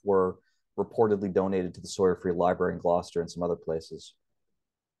half were reportedly donated to the Sawyer Free Library in Gloucester and some other places.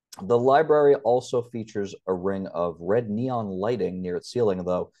 The library also features a ring of red neon lighting near its ceiling,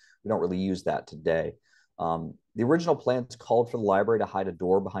 though we don't really use that today. The original plans called for the library to hide a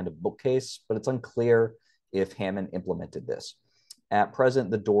door behind a bookcase, but it's unclear if Hammond implemented this. At present,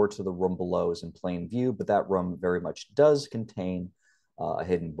 the door to the room below is in plain view, but that room very much does contain a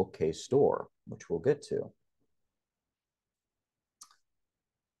hidden bookcase door, which we'll get to.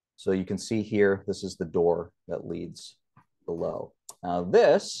 So you can see here, this is the door that leads below. Now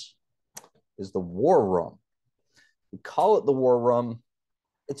this is the war room. We call it the war room.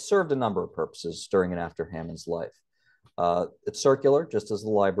 It served a number of purposes during and after Hammond's life. It's circular, just as the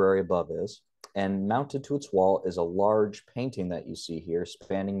library above is, and mounted to its wall is a large painting that you see here,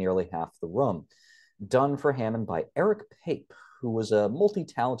 spanning nearly half the room, done for Hammond by Eric Pape, who was a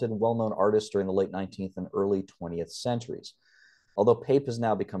multi-talented and well-known artist during the late 19th and early 20th centuries. Although Pape has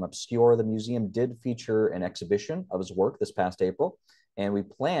now become obscure, the museum did feature an exhibition of his work this past April, and we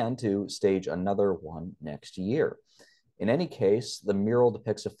plan to stage another one next year. In any case, the mural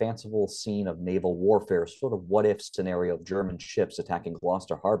depicts a fanciful scene of naval warfare, sort of what-if scenario of German ships attacking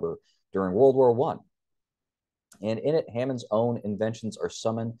Gloucester Harbor during World War I. And in it, Hammond's own inventions are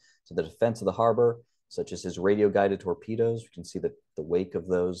summoned to the defense of the harbor, such as his radio-guided torpedoes. You can see the wake of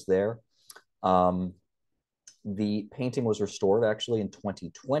those there. The painting was restored actually in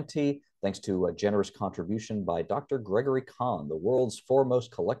 2020, thanks to a generous contribution by Dr. Gregory Kahn, the world's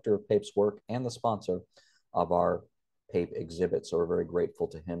foremost collector of Pape's work and the sponsor of our Pape exhibit. So we're very grateful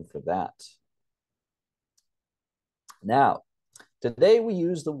to him for that. Now, today we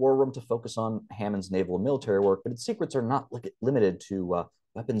use the war room to focus on Hammond's naval and military work, but its secrets are not limited to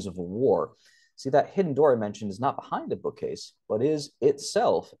weapons of war. See, that hidden door I mentioned is not behind a bookcase, but is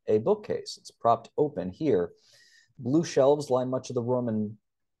itself a bookcase. It's propped open here. Blue shelves line much of the room, and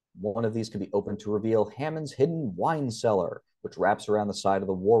one of these can be opened to reveal Hammond's hidden wine cellar, which wraps around the side of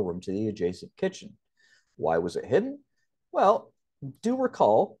the war room to the adjacent kitchen. Why was it hidden? Well, do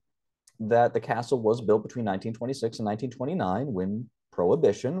recall that the castle was built between 1926 and 1929, when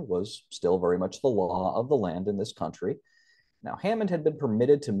prohibition was still very much the law of the land in this country. Now, Hammond had been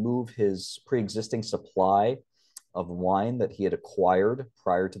permitted to move his pre-existing supply of wine that he had acquired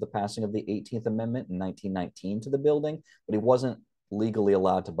prior to the passing of the 18th Amendment in 1919 to the building, but he wasn't legally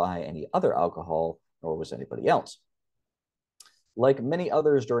allowed to buy any other alcohol, nor was anybody else. Like many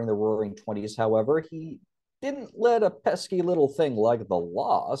others during the Roaring Twenties, however, he didn't let a pesky little thing like the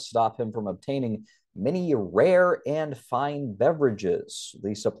law stop him from obtaining many rare and fine beverages,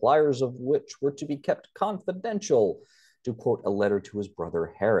 the suppliers of which were to be kept confidential, to quote a letter to his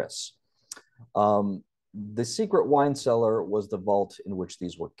brother Harris. The secret wine cellar was the vault in which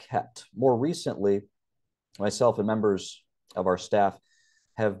these were kept. More recently, myself and members of our staff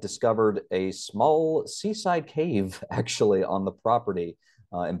have discovered a small seaside cave actually on the property,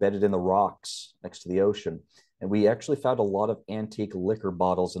 embedded in the rocks next to the ocean. And we actually found a lot of antique liquor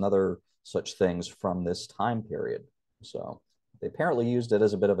bottles and other such things from this time period. So they apparently used it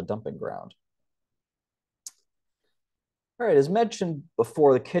as a bit of a dumping ground. All right, as mentioned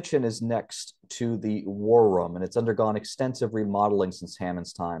before, the kitchen is next to the war room, and it's undergone extensive remodeling since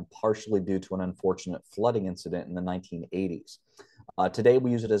Hammond's time, partially due to an unfortunate flooding incident in the 1980s. Today, we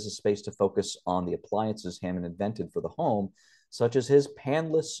use it as a space to focus on the appliances Hammond invented for the home, such as his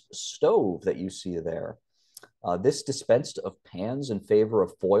panless stove that you see there. This dispensed of pans in favor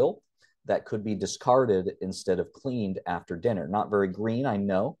of foil that could be discarded instead of cleaned after dinner. Not very green, I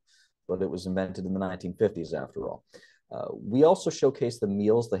know, but it was invented in the 1950s after all. We also showcase the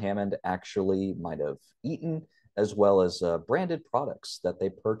meals the Hammond actually might have eaten, as well as branded products that they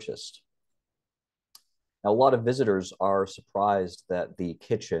purchased. Now, a lot of visitors are surprised that the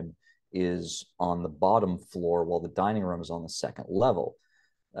kitchen is on the bottom floor while the dining room is on the second level.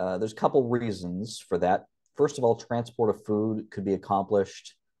 There's a couple reasons for that. First of all, transport of food could be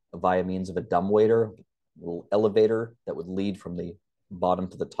accomplished via means of a dumbwaiter, a little elevator that would lead from the bottom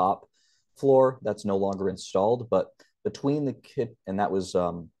to the top floor. That's no longer installed, but between the kit, and that was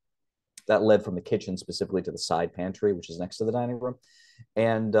that led from the kitchen specifically to the side pantry, which is next to the dining room.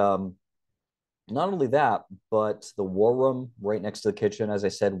 And not only that, but the war room right next to the kitchen, as I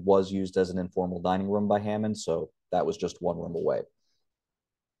said, was used as an informal dining room by Hammond, so that was just one room away.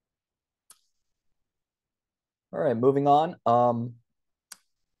 All right, moving on.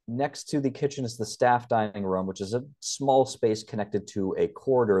 Next to the kitchen is the staff dining room, which is a small space connected to a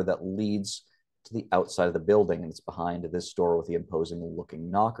corridor that leads to the outside of the building, and it's behind this door with the imposing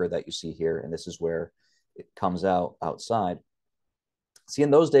looking knocker that you see here, and this is where it comes out outside. See, in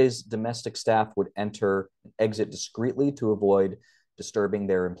those days, domestic staff would enter and exit discreetly to avoid disturbing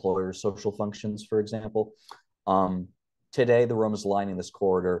their employer's social functions, for example. Today, the rooms lining this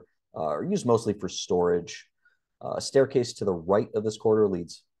corridor are used mostly for storage. A staircase to the right of this corridor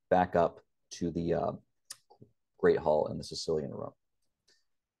leads back up to the Great Hall in the Sicilian room.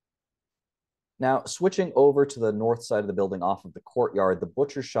 Now, switching over to the north side of the building off of the courtyard, the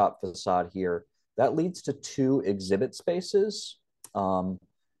butcher shop facade here, that leads to two exhibit spaces.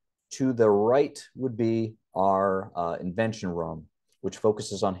 To the right would be our invention room, which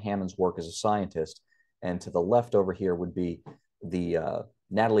focuses on Hammond's work as a scientist. And to the left over here would be the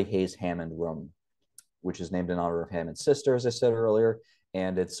Natalie Hays Hammond room, which is named in honor of Hammond's sister, as I said earlier,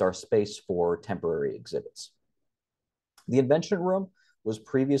 and it's our space for temporary exhibits. The invention room was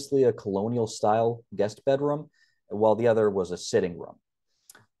previously a colonial style guest bedroom, while the other was a sitting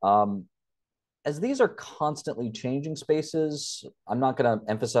room. As these are constantly changing spaces, I'm not going to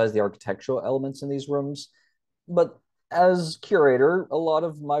emphasize the architectural elements in these rooms, but as curator, a lot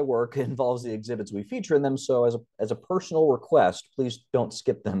of my work involves the exhibits we feature in them, so as a personal request, please don't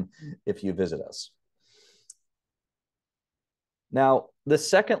skip them if you visit us. Now, the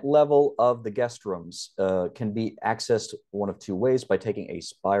second level of the guest rooms can be accessed one of two ways: by taking a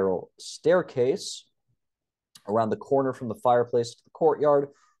spiral staircase around the corner from the fireplace to the courtyard,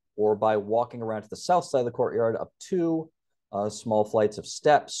 or by walking around to the south side of the courtyard up two small flights of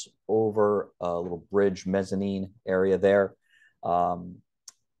steps over a little bridge mezzanine area there.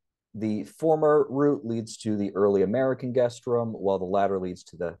 The former route leads to the early American guest room, while the latter leads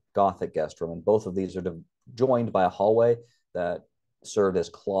to the Gothic guest room. And both of these are joined by a hallway that served as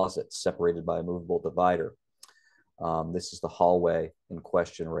closets separated by a movable divider. This is the hallway in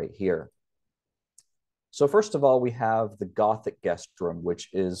question right here. So first of all, we have the Gothic guest room, which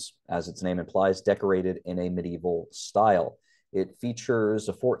is, as its name implies, decorated in a medieval style. It features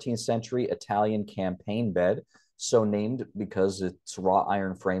a 14th century Italian campaign bed, so named because its wrought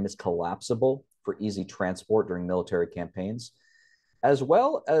iron frame is collapsible for easy transport during military campaigns, as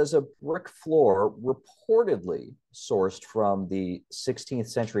well as a brick floor reportedly sourced from the 16th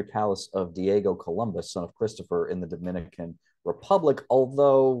century palace of Diego Columbus, son of Christopher, in the Dominican Republic,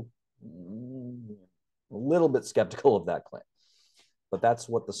 although a little bit skeptical of that claim. But that's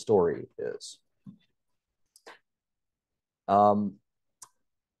what the story is.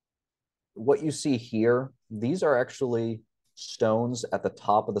 What you see here, these are actually stones at the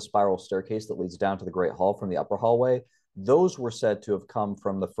top of the spiral staircase that leads down to the Great Hall from the upper hallway. Those were said to have come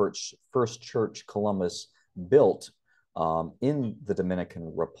from the first church Columbus built in the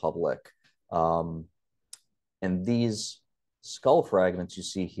Dominican Republic. And these skull fragments you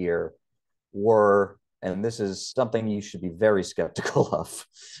see here were, and this is something you should be very skeptical of,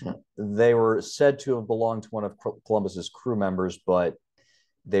 they were said to have belonged to one of Columbus's crew members, but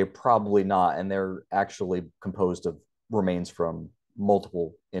they're probably not, and they're actually composed of remains from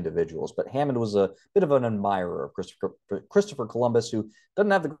multiple individuals. But Hammond was a bit of an admirer of Christopher Columbus, who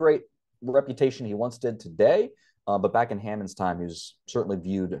doesn't have the great reputation he once did today, but back in Hammond's time, he was certainly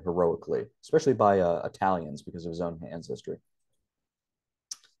viewed heroically, especially by Italians because of his own ancestry.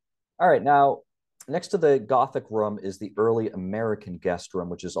 All right, now, next to the Gothic room is the early American guest room,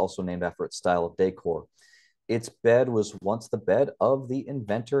 which is also named after its style of decor. Its bed was once the bed of the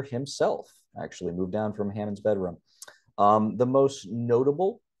inventor himself, actually moved down from Hammond's bedroom. The most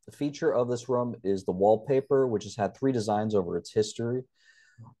notable feature of this room is the wallpaper, which has had three designs over its history.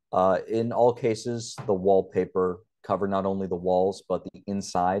 In all cases, the wallpaper covered not only the walls, but the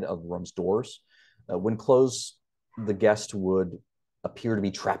inside of the room's doors. When closed, the guest would appear to be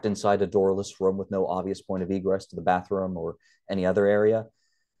trapped inside a doorless room with no obvious point of egress to the bathroom or any other area.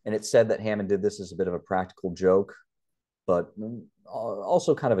 And it's said that Hammond did this as a bit of a practical joke, but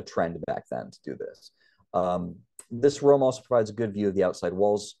also kind of a trend back then to do this. This room also provides a good view of the outside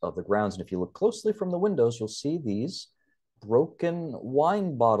walls of the grounds. And if you look closely from the windows, you'll see these broken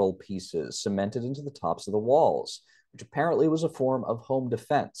wine bottle pieces cemented into the tops of the walls, which apparently was a form of home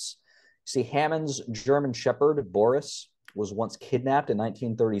defense. See, Hammond's German Shepherd, Boris, was once kidnapped in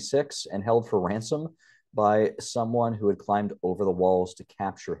 1936 and held for ransom by someone who had climbed over the walls to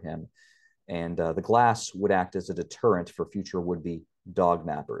capture him. And the glass would act as a deterrent for future would-be dog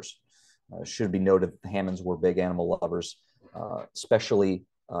nappers. Should be noted that the Hammonds were big animal lovers, especially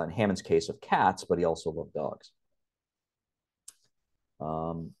in Hammond's case of cats, but he also loved dogs.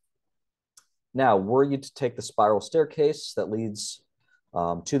 Now, were you to take the spiral staircase that leads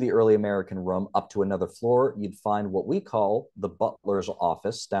to the early American room up to another floor, you'd find what we call the butler's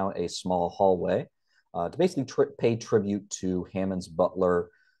office down a small hallway to basically pay tribute to Hammond's butler,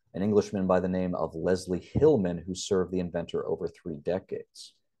 an Englishman by the name of Leslie Hillman, who served the inventor over 3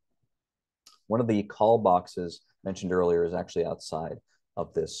 decades. One of the call boxes mentioned earlier is actually outside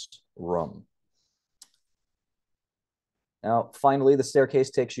of this room. Now, finally, the staircase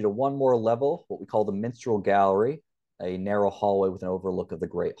takes you to one more level, what we call the Minstrel Gallery, a narrow hallway with an overlook of the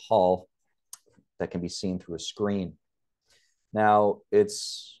Great Hall that can be seen through a screen. Now,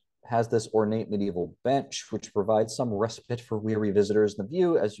 it's has this ornate medieval bench, which provides some respite for weary visitors. And the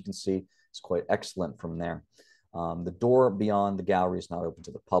view, as you can see, is quite excellent from there. The door beyond the gallery is not open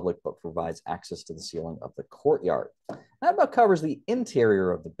to the public, but provides access to the ceiling of the courtyard. That about covers the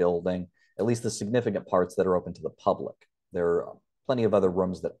interior of the building, at least the significant parts that are open to the public. There are plenty of other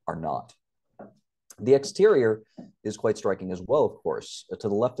rooms that are not. The exterior is quite striking as well, of course. To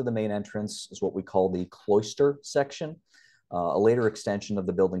the left of the main entrance is what we call the cloister section, a later extension of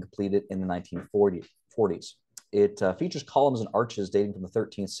the building completed in the 1940s. It features columns and arches dating from the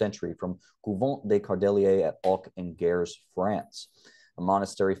 13th century from Couvent des Cordeliers at Auch in Gers, France, a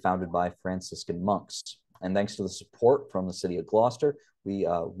monastery founded by Franciscan monks. And thanks to the support from the city of Gloucester, we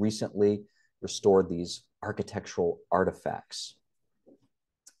recently restored these architectural artifacts.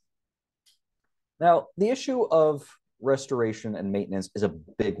 Now, the issue of restoration and maintenance is a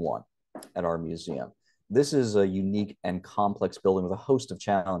big one at our museum. This is a unique and complex building with a host of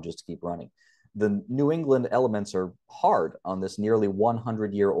challenges to keep running. The New England elements are hard on this nearly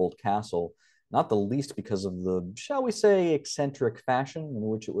 100-year-old castle, not the least because of the, shall we say, eccentric fashion in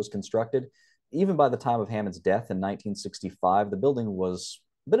which it was constructed. Even by the time of Hammond's death in 1965, the building was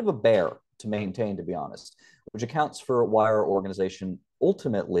a bit of a bear to maintain, to be honest, which accounts for why our organization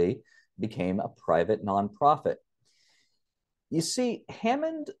ultimately became a private nonprofit. You see,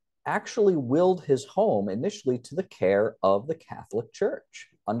 Hammond actually willed his home initially to the care of the Catholic Church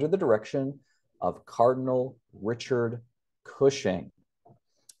under the direction of Cardinal Richard Cushing,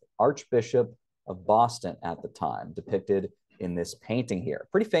 Archbishop of Boston at the time, depicted in this painting here.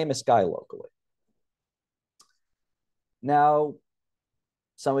 Pretty famous guy locally. Now,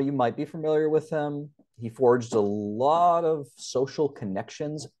 some of you might be familiar with him. He forged a lot of social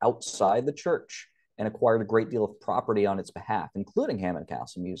connections outside the church and acquired a great deal of property on its behalf, including Hammond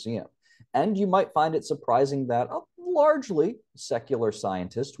Castle Museum. And you might find it surprising that a largely secular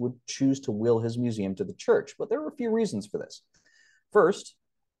scientist would choose to will his museum to the church, but there are a few reasons for this. First,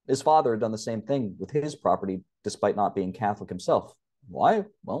 his father had done the same thing with his property, despite not being Catholic himself. Why?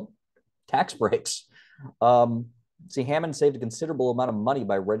 Well, tax breaks. See, Hammond saved a considerable amount of money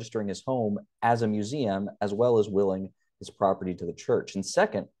by registering his home as a museum, as well as willing his property to the church. And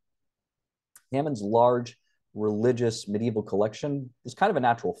second, Hammond's large religious medieval collection was kind of a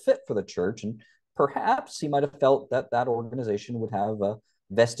natural fit for the church, and perhaps he might have felt that that organization would have a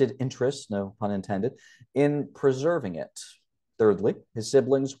vested interest, no pun intended, in preserving it. Thirdly, his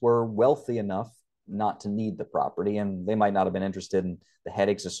siblings were wealthy enough not to need the property, and they might not have been interested in the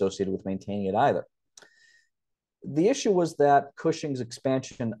headaches associated with maintaining it either. The issue was that Cushing's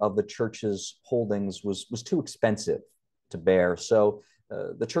expansion of the church's holdings was too expensive to bear, so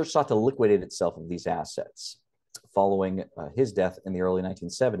the church sought to liquidate itself of these assets following his death in the early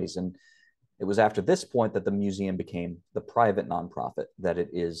 1970s. And it was after this point that the museum became the private nonprofit that it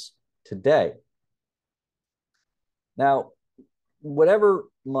is today. Now, whatever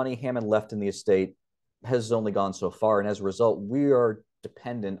money Hammond left in the estate has only gone so far, and as a result, we are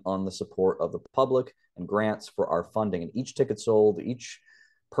dependent on the support of the public and grants for our funding. And each ticket sold, each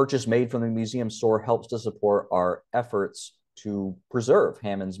purchase made from the museum store helps to support our efforts to preserve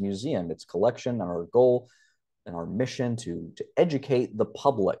Hammond's museum, its collection, and our goal and our mission to educate the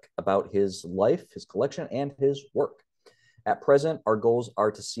public about his life, his collection, and his work. At present, our goals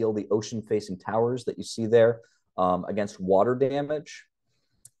are to seal the ocean-facing towers that you see there against water damage,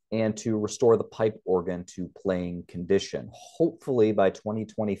 and to restore the pipe organ to playing condition, hopefully by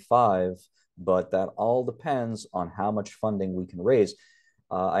 2025, but that all depends on how much funding we can raise.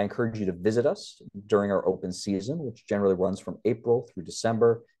 I encourage you to visit us during our open season, which generally runs from April through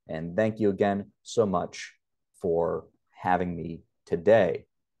December. And thank you again so much for having me today.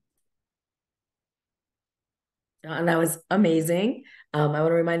 And that was amazing. I want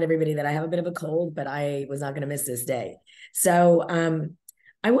to remind everybody that I have a bit of a cold, but I was not going to miss this day. So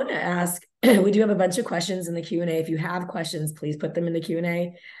I want to ask, we do have a bunch of questions in the Q&A. If you have questions, please put them in the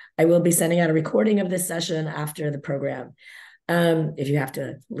Q&A. I will be sending out a recording of this session after the program, if you have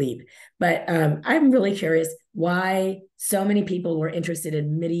to leave. But I'm really curious why so many people were interested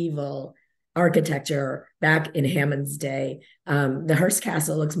in medieval architecture back in Hammond's day. The Hearst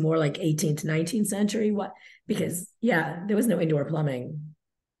Castle looks more like 18th, 19th century. What? Because, yeah, there was no indoor plumbing.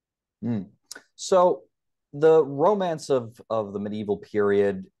 So the romance of the medieval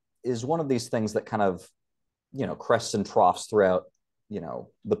period is one of these things that kind of, crests and troughs throughout,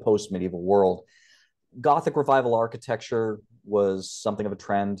 the post-medieval world. Gothic revival architecture was something of a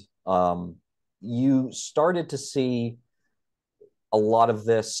trend. You started to see a lot of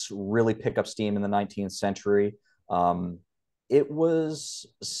this really pick up steam in the 19th century. It was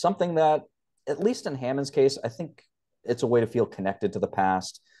something that, at least in Hammond's case, I think it's a way to feel connected to the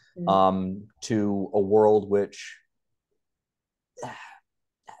past, to a world which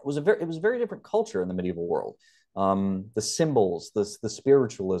it was a very different culture in the medieval world. The symbols, the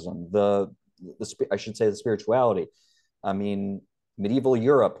spiritualism, I should say the spirituality. I mean, medieval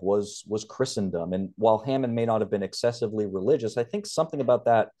Europe was Christendom, and while Hammond may not have been excessively religious, I think something about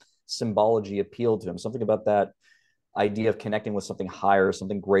that symbology appealed to him. Something about that idea of connecting with something higher,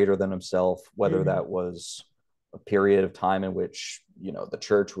 something greater than himself, whether that was a period of time in which, you know, the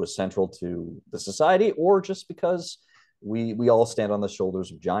church was central to the society, or just because we all stand on the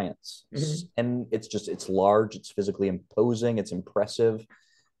shoulders of giants. And it's large, it's physically imposing, it's impressive.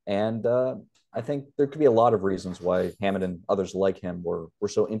 And I think there could be a lot of reasons why Hammond and others like him were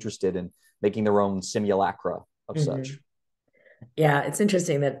so interested in making their own simulacra of such. Yeah, it's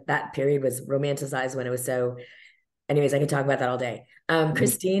interesting that that period was romanticized when it was so. Anyways, I could talk about that all day.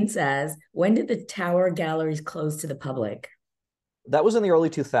 Christine says, when did the Tower galleries close to the public? That was in the early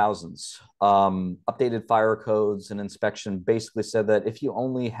 2000s. Updated fire codes and inspection basically said that if you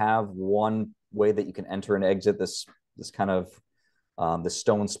only have one way that you can enter and exit this kind of the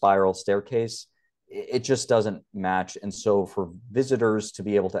stone spiral staircase, it just doesn't match. And so for visitors to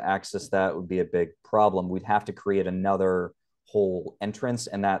be able to access that would be a big problem. We'd have to create another whole entrance,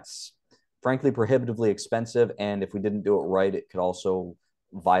 and that's frankly prohibitively expensive. And if we didn't do it right, it could also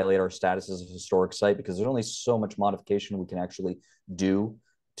violate our status as a historic site, because there's only so much modification we can actually do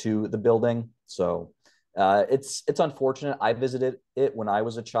to the building. So it's unfortunate. I visited it when I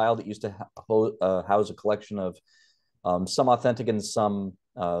was a child. It used to house a collection of some authentic and some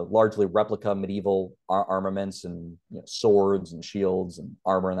largely replica medieval armaments, and, you know, swords and shields and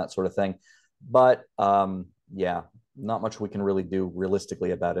armor and that sort of thing. But yeah, not much we can really do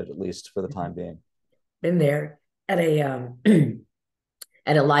realistically about it, at least for the time being. Been there at a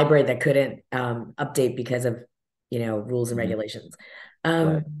at a library that couldn't update because of, you know, rules and regulations.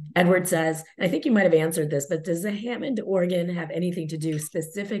 Right. Edward says, and I think you might have answered this, but does the Hammond organ have anything to do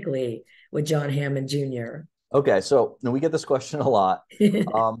specifically with John Hammond Jr.? Okay, so we get this question a lot.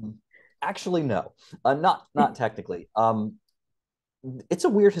 Actually, no, not technically. It's a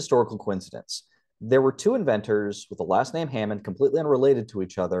weird historical coincidence. There were two inventors with the last name Hammond, completely unrelated to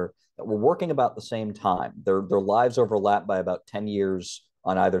each other, that were working about the same time. Their lives overlapped by about 10 years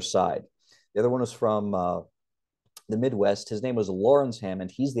on either side. The other one was from the Midwest. His name was Lawrence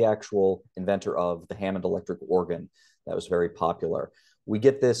Hammond. He's the actual inventor of the Hammond electric organ that was very popular. We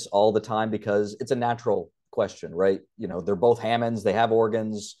get this all the time because it's a natural question, right? You know, they're both Hammonds, they have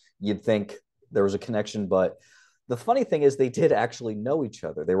organs. You'd think there was a connection, but the funny thing is they did actually know each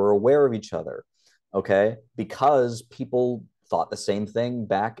other. They were aware of each other, okay? Because people thought the same thing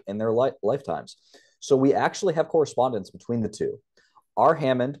back in their lifetimes. So we actually have correspondence between the two. Our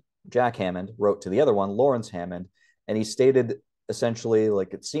Hammond, Jack Hammond, wrote to the other one, Lawrence Hammond, and he stated essentially,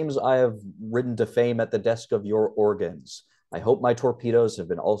 like, it seems I have ridden to fame at the desk of your organs. I hope my torpedoes have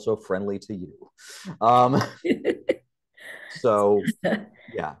been also friendly to you. So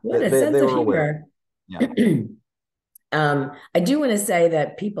yeah, What a sense they of were aware. humor. Yeah. I do want to say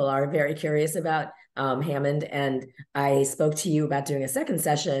that people are very curious about Hammond, and I spoke to you about doing a second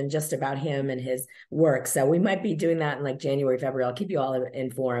session just about him and his work. So we might be doing that in like January, February. I'll keep you all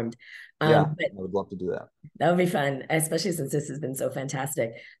informed. Yeah, But I would love to do that. that would be fun, especially since this has been so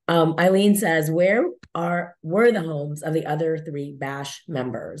fantastic. Eileen says, were the homes of the other three Bash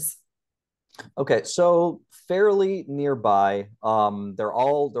members? Okay, so fairly nearby. They're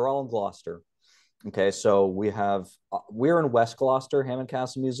all in Gloucester. Okay, so we're in West Gloucester, Hammond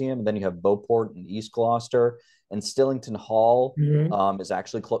Castle Museum, and then you have Beauport in East Gloucester, and Stillington Hall is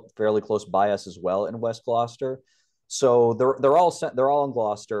actually fairly close by us as well in West Gloucester. So they're all in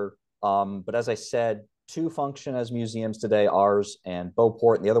Gloucester. But as I said, two function as museums today, ours and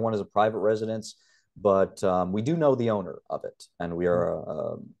Beauport, and the other one is a private residence. But we do know the owner of it, and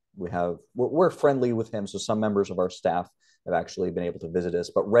we're friendly with him. So some members of our staff have actually been able to visit us,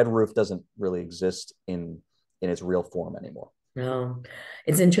 but Red Roof doesn't really exist in its real form anymore. No,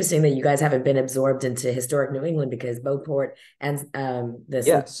 it's interesting that you guys haven't been absorbed into historic New England, because Beauport and the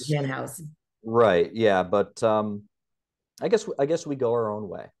Yes, Sleepy House. right, yeah, but I guess we go our own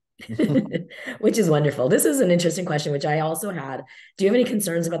way. Which is wonderful. This is an interesting question, which I also had. Do you have any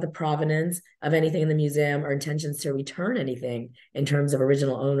concerns about the provenance of anything in the museum, or intentions to return anything in terms of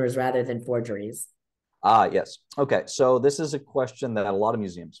original owners rather than forgeries? Yes. Okay. So this is a question that a lot of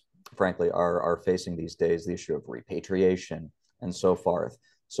museums, frankly, are facing these days, the issue of repatriation and so forth.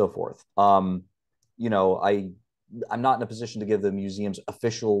 You know, I'm not in a position to give the museum's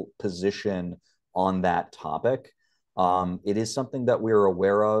official position on that topic. It is something that we're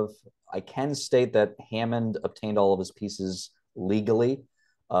aware of. I can state that Hammond obtained all of his pieces legally,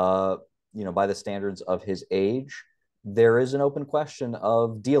 by the standards of his age. There is an open question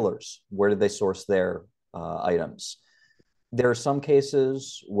of dealers. Where did they source their items? There are some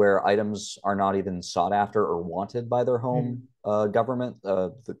cases where items are not even sought after or wanted by their home government,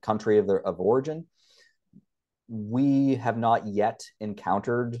 the country of origin. We have not yet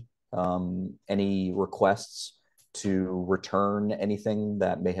encountered any requests to return anything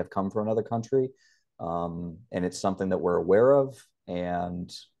that may have come from another country. And it's something that we're aware of.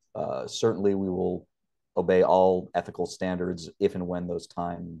 And certainly we will obey all ethical standards if and when those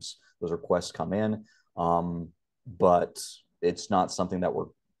requests come in. But it's not something that we're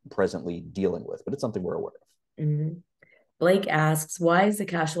presently dealing with, but it's something we're aware of. Mm-hmm. Blake asks, why is the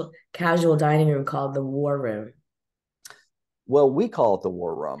casual dining room called the War Room? Well, we call it the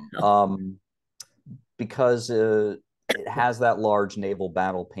War Room because it has that large naval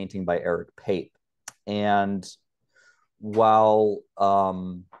battle painting by Eric Pape. And while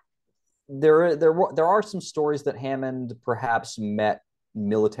there are some stories that Hammond perhaps met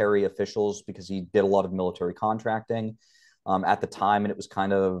military officials because he did a lot of military contracting at the time, and it was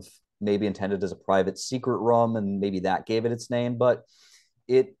kind of maybe intended as a private secret room, and maybe that gave it its name. But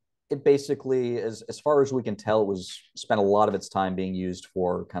it basically, as far as we can tell, it was spent a lot of its time being used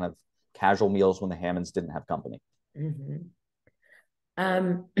for kind of casual meals when the Hammonds didn't have company.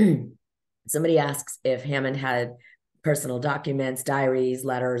 Somebody asks if Hammond had personal documents, diaries,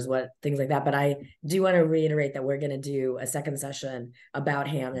 letters, things like that. But I do want to reiterate that we're going to do a second session about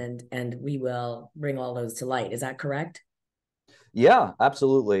Hammond, and we will bring all those to light. Is that correct? Yeah,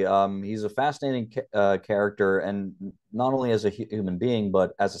 absolutely. He's a fascinating character, and not only as a human being,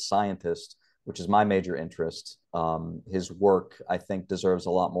 but as a scientist, which is my major interest. His work, I think, deserves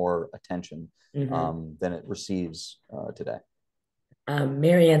a lot more attention than it receives today.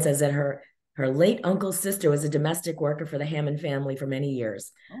 Marianne says that her late uncle's sister was a domestic worker for the Hammond family for many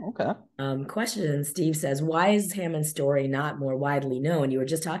years. Oh, okay. Question, Steve says, why is Hammond's story not more widely known? You were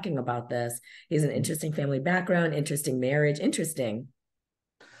just talking about this. He has an interesting family background, interesting marriage, interesting.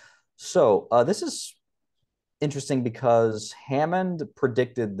 So this is interesting because Hammond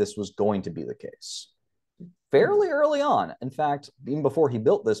predicted this was going to be the case fairly early on. In fact, even before he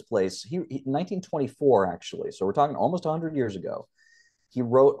built this place, he 1924, actually. So we're talking almost 100 years ago. He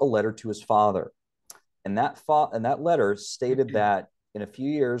wrote a letter to his father. And that letter stated that in a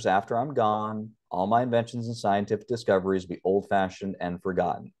few years after I'm gone, all my inventions and scientific discoveries will be old-fashioned and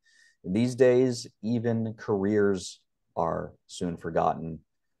forgotten. In these days, even careers are soon forgotten.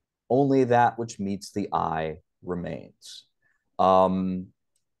 Only that which meets the eye remains.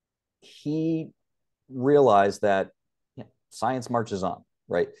 He realized that science marches on,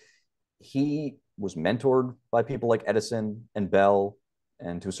 right? He was mentored by people like Edison and Bell,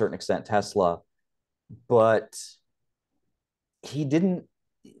 and to a certain extent Tesla, but he didn't,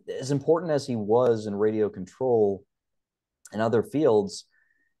 as important as he was in radio control and other fields,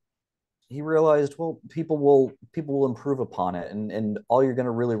 he realized, well, people will improve upon it, and all you're going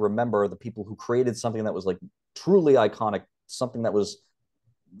to really remember are the people who created something that was like truly iconic, something that was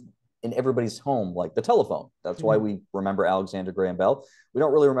in everybody's home, like the telephone. That's why we remember Alexander Graham Bell. We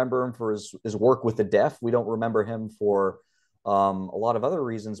don't really remember him for his work with the deaf. We don't remember him for a lot of other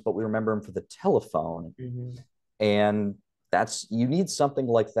reasons, but we remember him for the telephone. And you need something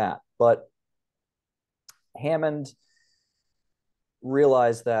like that. But Hammond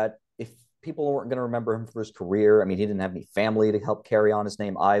realized that if people weren't going to remember him for his career, I mean, he didn't have any family to help carry on his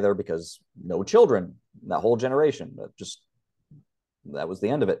name either, because no children, that whole generation, that was the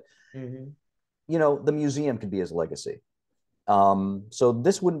end of it. The museum could be his legacy. So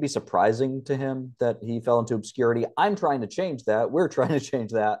this wouldn't be surprising to him that he fell into obscurity. I'm trying to change that. We're trying to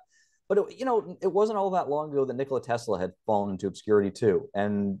change that. But it wasn't all that long ago that Nikola Tesla had fallen into obscurity too.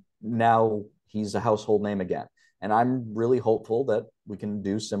 And now he's a household name again. And I'm really hopeful that we can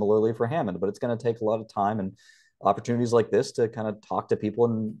do similarly for Hammond, but it's going to take a lot of time and opportunities like this to kind of talk to people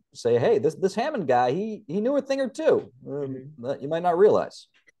and say, hey, this Hammond guy, he knew a thing or two that you might not realize.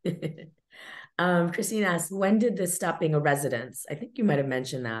 Christine asks, when did this stop being a residence? I think you might have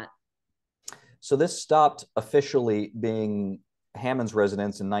mentioned that. So this stopped officially being Hammond's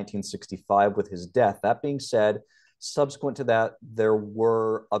residence in 1965 with his death. That being said, subsequent to that, there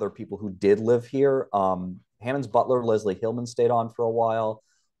were other people who did live here. Hammond's butler, Leslie Hillman, stayed on for a while.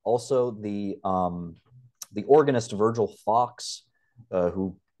 Also, the organist, Virgil Fox,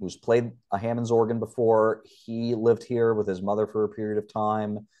 who was played a Hammond's organ before, he lived here with his mother for a period of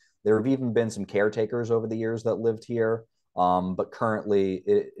time. There have even been some caretakers over the years that lived here, but currently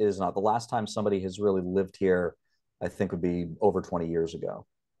it is not. The last time somebody has really lived here, I think, would be over 20 years ago.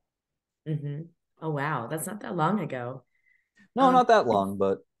 Mm-hmm. Oh, wow. That's not that long ago. No, Um, not that long,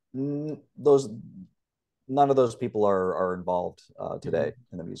 but those none of those people are involved today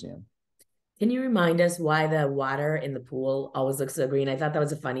mhm. in the museum. Can you remind us why the water in the pool always looks so green? I thought that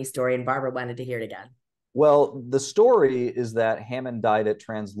was a funny story, and Barbara wanted to hear it again. Well, the story is that Hammond dyed it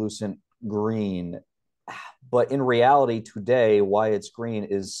translucent green, but in reality, today, why it's green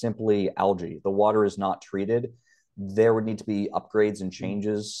is simply algae. The water is not treated. There would need to be upgrades and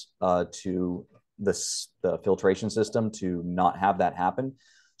changes to the filtration system to not have that happen.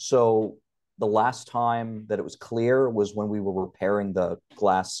 So the last time that it was clear was when we were repairing the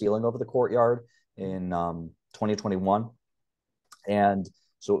glass ceiling over the courtyard in 2021. And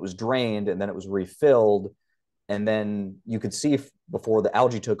so it was drained and then it was refilled. And then you could see before the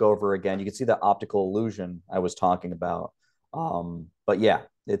algae took over again, you could see the optical illusion I was talking about. But yeah,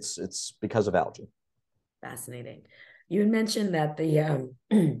 it's because of algae. Fascinating. You had mentioned that the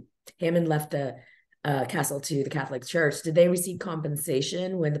Hammond left the castle to the Catholic Church. Did they receive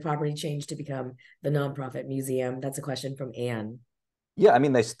compensation when the property changed to become the nonprofit museum? That's a question from Anne. Yeah, I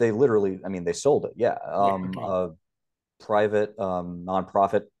mean they literally, I mean they sold it. Yeah, Yeah. Okay. a private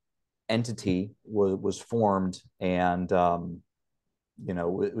nonprofit entity was formed, and it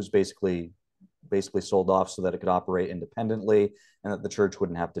was basically sold off so that it could operate independently and that the church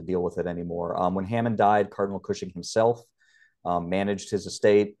wouldn't have to deal with it anymore. When Hammond died, Cardinal Cushing himself managed his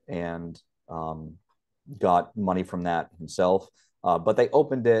estate and um, got money from that himself. But they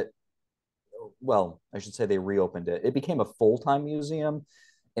opened it, well, I should say they reopened it. It became a full time museum.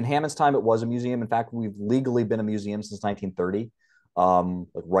 In Hammond's time, it was a museum. In fact, we've legally been a museum since 1930,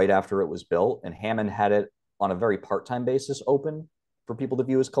 like right after it was built. And Hammond had it on a very part time basis open for people to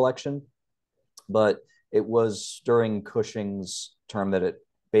view his collection. But it was during Cushing's term that it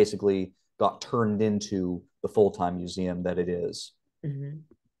basically got turned into the full time museum that it is. Mm-hmm.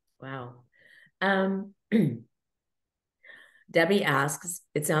 Wow. Um, Debbie asks,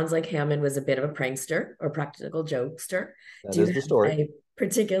 it sounds like Hammond was a bit of a prankster or practical jokester. That Do you is the have story. a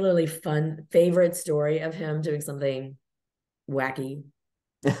particularly fun favorite story of him doing something wacky?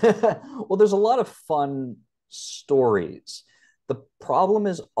 Well, there's a lot of fun stories. The problem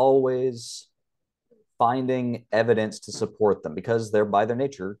is always finding evidence to support them because they're by their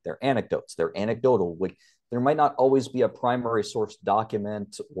nature, they're anecdotes, they're anecdotal. Like there might not always be a primary source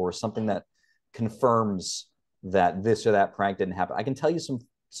document or something that confirms that this or that prank didn't happen. I can tell you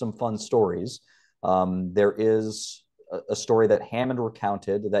some fun stories. There is a story that Hammond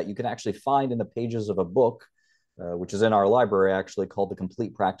recounted that you can actually find in the pages of a book, which is in our library actually, called The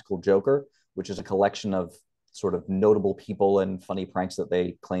Complete Practical Joker, which is a collection of sort of notable people and funny pranks that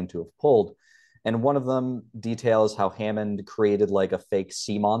they claim to have pulled. And one of them details how Hammond created like a fake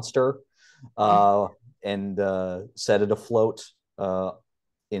sea monster uh, and set it afloat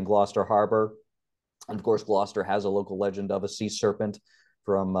in Gloucester Harbor. And of course, Gloucester has a local legend of a sea serpent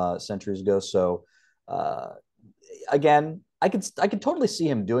from centuries ago. So uh, again, I could totally see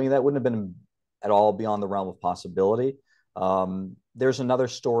him doing that. Wouldn't have been at all beyond the realm of possibility. There's another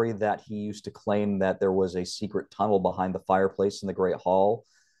story that he used to claim that there was a secret tunnel behind the fireplace in the Great Hall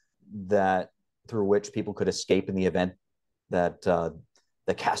that through which people could escape in the event that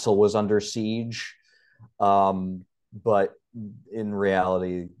the castle was under siege. But in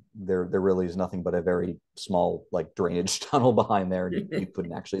reality, there really is nothing but a very small like drainage tunnel behind there, and you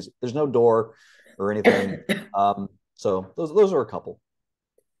couldn't actually. There's no door or anything. So those are a couple.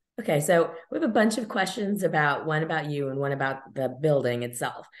 Okay, so we have a bunch of questions about one about you and one about the building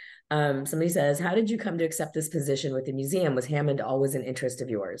itself. Somebody says, how did you come to accept this position with the museum? Was Hammond always an interest of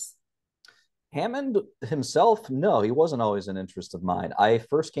yours? Hammond himself, no, he wasn't always an interest of mine. I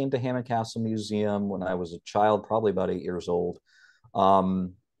first came to Hammond Castle Museum when I was a child, probably about 8 years old.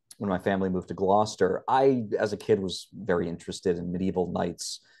 Um, when my family moved to Gloucester, I, as a kid, was very interested in medieval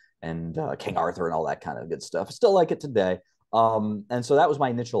knights and King Arthur and all that kind of good stuff. I still like it today. And so that was my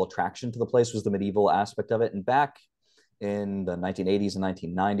initial attraction to the place, was the medieval aspect of it. And back in the 1980s and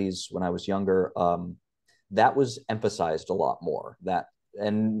 1990s, when I was younger, that was emphasized a lot more. That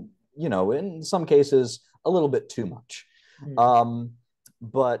and in some cases, a little bit too much. Mm. Um,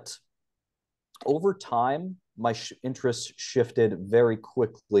 but over time, my interests shifted very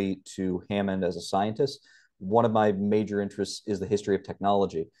quickly to Hammond as a scientist. One of my major interests is the history of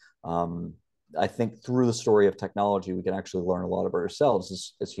technology. Um, I think through the story of technology, we can actually learn a lot about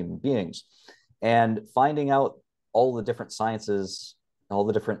ourselves as human beings. And finding out all the different sciences, all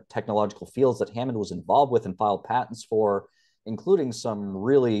the different technological fields that Hammond was involved with and filed patents for, including some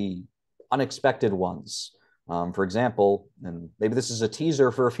really unexpected ones. For example, and maybe this is a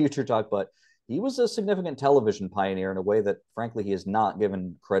teaser for a future talk, but he was a significant television pioneer in a way that, frankly, he is not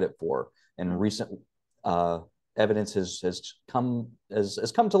given credit for. And recent evidence has come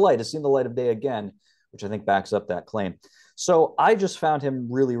to light, has seen the light of day again, which I think backs up that claim. So I just found him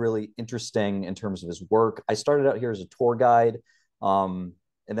really, really interesting in terms of his work. I started out here as a tour guide, and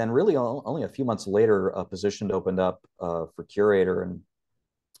then really only a few months later, a position opened up for curator. And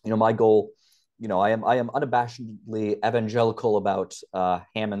my goal, I am unabashedly evangelical about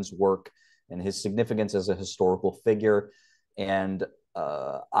Hammond's work and his significance as a historical figure, and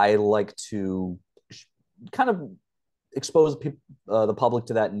I like to kind of expose the public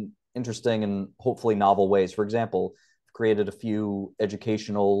to that in interesting and hopefully novel ways. For example, I've created a few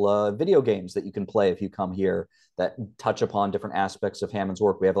educational video games that you can play if you come here that touch upon different aspects of Hammond's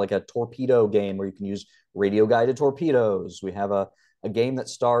work. We have like a torpedo game where you can use radio guided torpedoes. We have a game that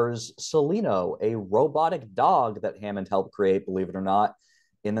stars Celino, a robotic dog that Hammond helped create, believe it or not,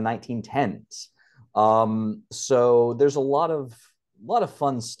 in the 1910s. So there's a lot of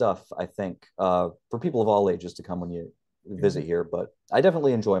fun stuff, I think, for people of all ages to come when you visit here. But I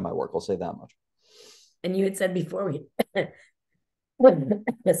definitely enjoy my work. I'll say that much. And you had said before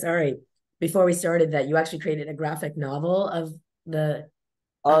before we started that you actually created a graphic novel of the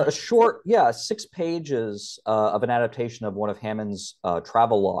a short, 6 pages of an adaptation of one of Hammond's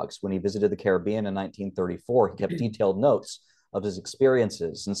travel logs when he visited the Caribbean in 1934. He kept detailed notes of his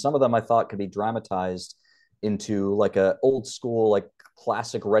experiences, and some of them I thought could be dramatized into like a old school, like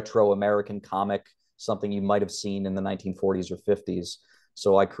classic retro American comic, something you might have seen in the 1940s or 50s.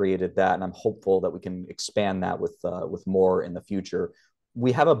 So I created that, and I'm hopeful that we can expand that with more in the future.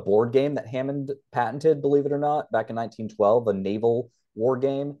 We have a board game that Hammond patented, believe it or not, back in 1912, a naval war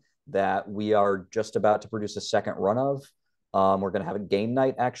game that we are just about to produce a second run of. We're going to have a game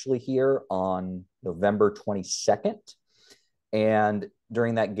night actually here on November 22nd. And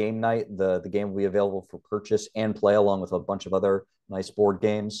during that game night, the game will be available for purchase and play along with a bunch of other nice board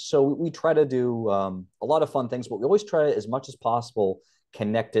games. So we try to do a lot of fun things, but we always try to, as much as possible,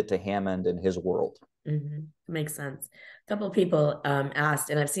 connect it to Hammond and his world. Mm-hmm. Makes sense. A couple of people asked,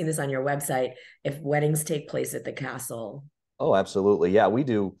 and I've seen this on your website, if weddings take place at the castle. Oh, absolutely. Yeah, we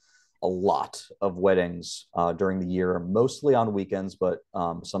do a lot of weddings during the year, mostly on weekends, but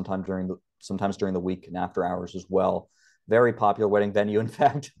sometimes during the week and after hours as well. Very popular wedding venue. In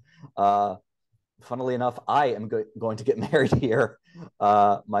fact, funnily enough, I am going to get married here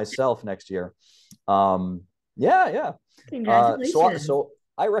myself next year. Yeah. Congratulations. So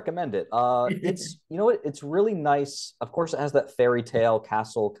I recommend it. It's it's really nice. Of course, it has that fairy tale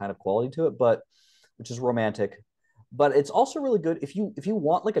castle kind of quality to it, but which is romantic. But it's also really good if you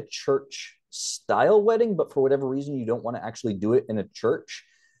want like a church style wedding, but for whatever reason you don't want to actually do it in a church.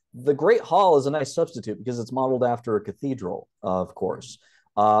 The Great Hall is a nice substitute because it's modeled after a cathedral, of course.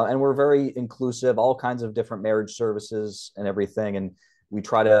 And we're very inclusive, all kinds of different marriage services and everything. And we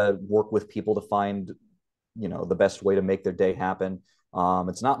try to work with people to find, the best way to make their day happen.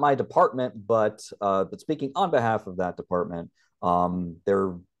 It's not my department, but speaking on behalf of that department,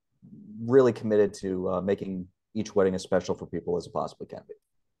 they're really committed to making each wedding as special for people as it possibly can be.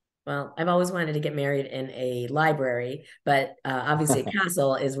 Well, I've always wanted to get married in a library, but obviously a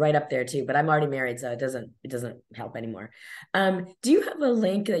castle is right up there too. But I'm already married, so it doesn't help anymore. Do you have a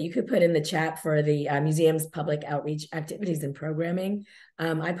link that you could put in the chat for the museum's public outreach activities and programming?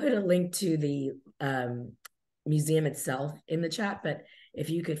 I put a link to the museum itself in the chat, but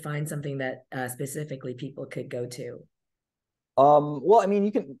if you could find something that specifically people could go to. Well, I mean,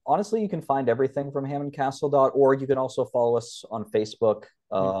 you can find everything from hammondcastle.org. You can also follow us on Facebook,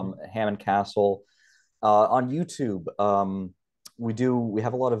 Hammond Castle, on YouTube. We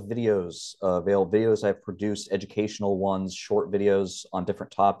have a lot of videos available. Videos I've produced, educational ones, short videos on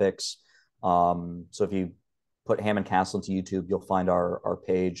different topics. So if you put Hammond Castle into YouTube, you'll find our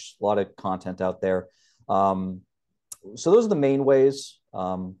page. A lot of content out there. So those are the main ways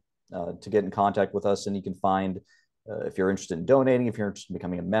to get in contact with us, and you can find. If you're interested in donating, if you're interested in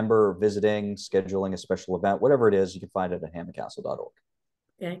becoming a member, visiting, scheduling a special event, whatever it is, you can find it at hammondcastle.org.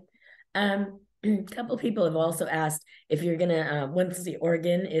 Okay. A couple of people have also asked if you're gonna once the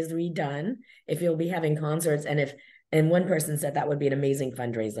organ is redone, if you'll be having concerts, and one person said that would be an amazing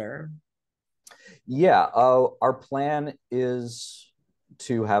fundraiser. Yeah, our plan is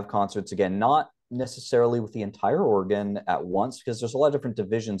to have concerts again, not necessarily with the entire organ at once, because there's a lot of different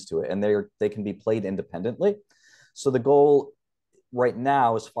divisions to it, and they can be played independently. So the goal right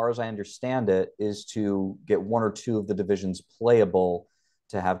now, as far as I understand it, is to get one or two of the divisions playable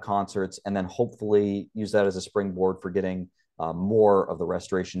to have concerts, and then hopefully use that as a springboard for getting more of the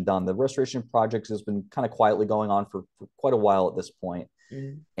restoration done. The restoration project has been kind of quietly going on for quite a while at this point,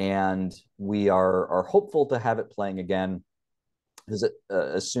 and we are hopeful to have it playing again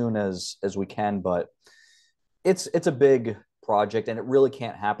as soon as we can. But it's a big project, and it really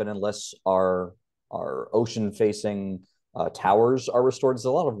can't happen unless our ocean facing towers are restored. There's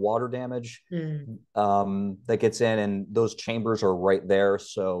a lot of water damage that gets in, and those chambers are right there.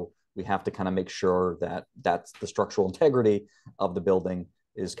 So we have to kind of make sure that that's the structural integrity of the building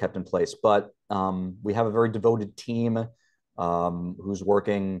is kept in place. But we have a very devoted team who's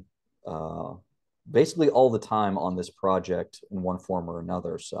working basically all the time on this project in one form or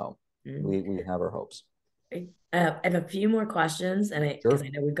another. So we have our hopes. I have a few more questions, and because I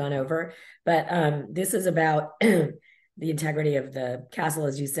know we've gone over, but this is about the integrity of the castle,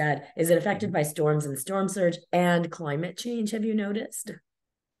 as you said. Is it affected by storms and storm surge and climate change? Have you noticed,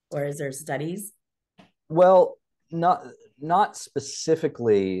 or is there studies? Well, not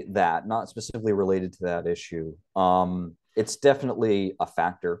specifically that, not specifically related to that issue. It's definitely a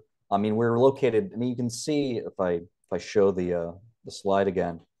factor. I mean, we're located. I mean, you can see if I show the slide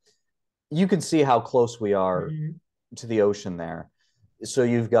again, you can see how close we are to the ocean there. So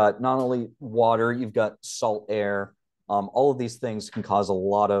you've got not only water, you've got salt air. All of these things can cause a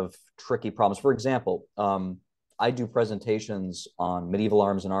lot of tricky problems. For example, I do presentations on medieval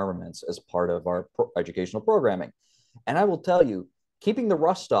arms and armaments as part of our educational programming. And I will tell you, keeping the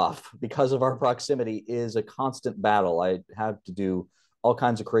rust off because of our proximity is a constant battle. I have to do all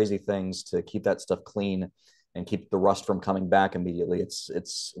kinds of crazy things to keep that stuff clean and keep the rust from coming back immediately. It's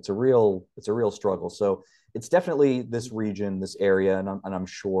a real struggle. So it's definitely this region, this area, and I'm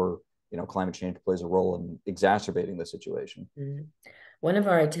sure climate change plays a role in exacerbating the situation. One of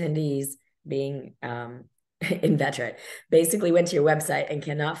our attendees, being inveterate, basically went to your website and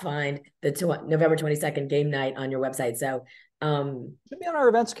cannot find the November 22nd game night on your website. So should be on our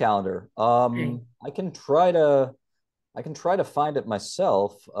events calendar. I can try to find it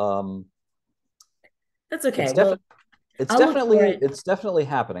myself. That's okay. It's definitely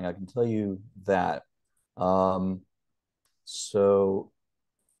happening. I can tell you that. So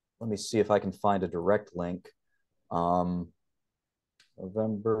let me see if I can find a direct link.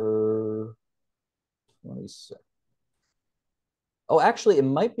 November 26th. Oh, actually, it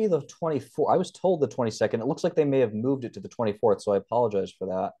might be the 24th. I was told the 22nd. It looks like they may have moved it to the 24th, so I apologize for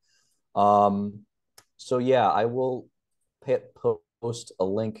that. So yeah, I will post a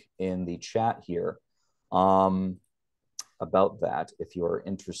link in the chat here about that if you are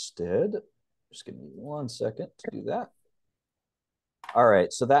interested. Just give me 1 second to do that. All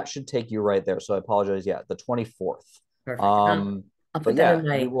right, so that should take you right there. So I apologize. Yeah, the 24th. Perfect. I'll put that in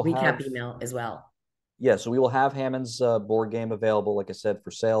my recap email as well. Yeah, so we will have Hammond's board game available, like I said,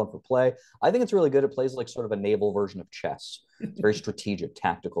 for sale and for play. I think it's really good. It plays like sort of a naval version of chess. It's very strategic,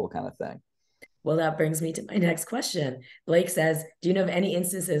 tactical kind of thing. Well, that brings me to my next question. Blake says, do you know of any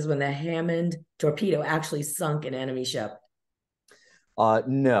instances when the Hammond torpedo actually sunk an enemy ship?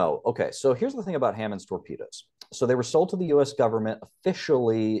 No. Okay, so here's the thing about Hammond's torpedoes. So they were sold to the U.S. government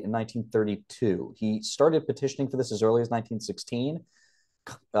officially in 1932. He started petitioning for this as early as 1916.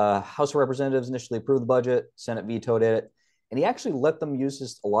 House of Representatives initially approved the budget, Senate vetoed it, and he actually let them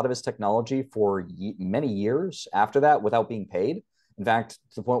use a lot of his technology for many years after that without being paid. In fact,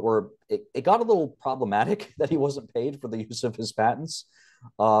 to the point where it got a little problematic that he wasn't paid for the use of his patents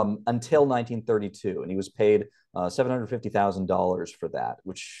until 1932, and he was paid $750,000 for that,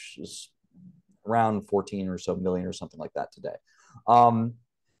 which is around 14 or so million or something like that today.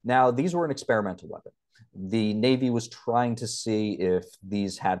 Now, these were an experimental weapon. The Navy was trying to see if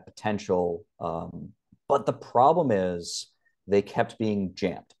these had potential, but the problem is they kept being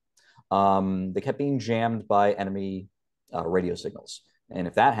jammed. They kept being jammed by enemy radio signals. And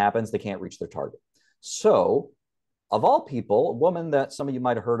if that happens, they can't reach their target. So, of all people, a woman that some of you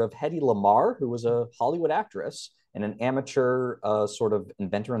might have heard of, Hedy Lamarr, who was a Hollywood actress and an amateur sort of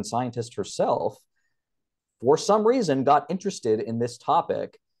inventor and scientist herself, for some reason got interested in this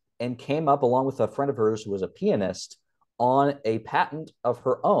topic and came up, along with a friend of hers who was a pianist, on a patent of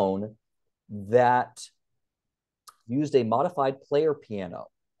her own that used a modified player piano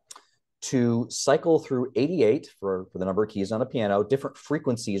to cycle through 88, for the number of keys on a piano, different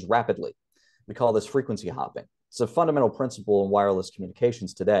frequencies rapidly. We call this frequency hopping. It's a fundamental principle in wireless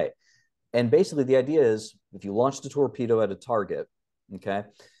communications today. And basically the idea is if you launched a torpedo at a target, okay,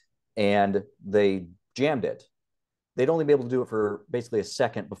 and they jammed it, they'd only be able to do it for basically a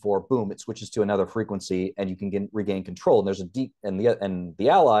second before, boom, it switches to another frequency and you can regain control. And there's a deep, and the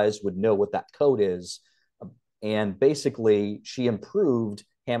Allies would know what that code is. And basically she improved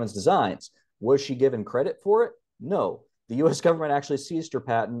Hammond's designs. Was she given credit for it? No. the US government actually seized her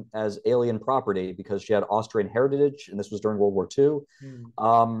patent as alien property because she had Austrian heritage, and this was during World War II,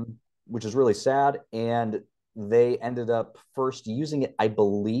 which is really sad. And they ended up first using it, I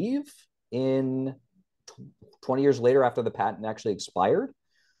believe, in 20 years later after the patent actually expired.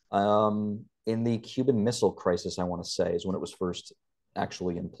 In the Cuban Missile Crisis, I want to say, is when it was first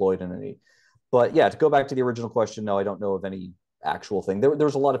actually employed in any. But yeah, to go back to the original question, no, I don't know of any actual thing.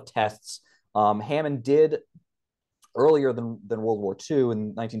 There's a lot of tests. Hammond did earlier than World War II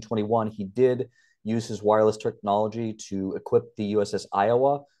in 1921. He did use his wireless technology to equip the USS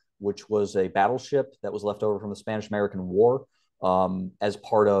Iowa, which was a battleship that was left over from the Spanish-American War, as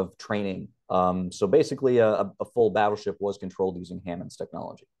part of training. So basically, a full battleship was controlled using Hammond's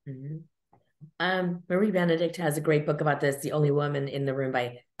technology. Marie Benedict has a great book about this, The Only Woman in the Room,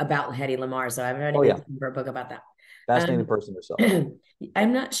 about Hedy Lamarr. So I've already been looking for a book about that. Fascinating person herself.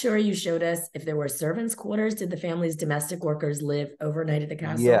 I'm not sure you showed us if there were servants' quarters. Did the family's domestic workers live overnight at the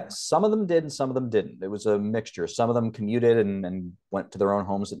castle? Yeah, some of them did and some of them didn't. It was a mixture. Some of them commuted and went to their own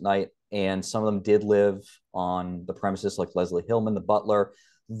homes at night, and some of them did live on the premises, like Leslie Hillman, the butler.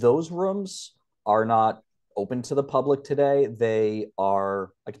 Those rooms are not open to the public today. They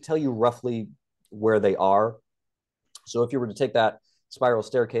are, I can tell you roughly where they are. So if you were to take that spiral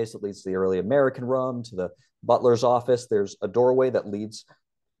staircase that leads to the early American room, to the butler's office, there's a doorway that leads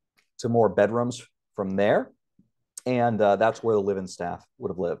to more bedrooms from there. And that's where the live-in staff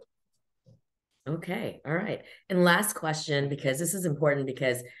would have lived. Okay. All right. And last question, because this is important,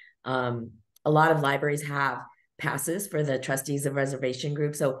 because a lot of libraries have passes for the trustees of reservation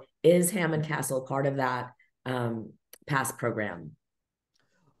groups. So is Hammond Castle part of that pass program?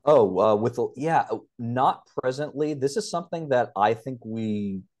 Oh, not presently. This is something that I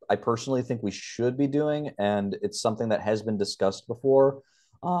personally think we should be doing, and it's something that has been discussed before.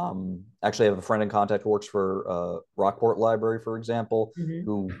 Actually, I have a friend in contact who works for Rockport Library, for example,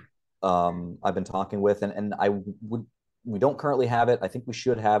 who I've been talking with, and we don't currently have it. I think we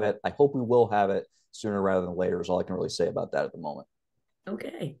should have it. I hope we will have it sooner rather than later, is all I can really say about that at the moment.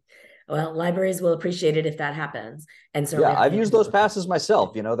 Okay. Well, libraries will appreciate it if that happens. And so yeah, I've used those passes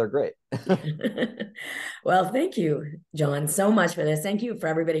myself. They're great. Well, thank you, John, so much for this. Thank you for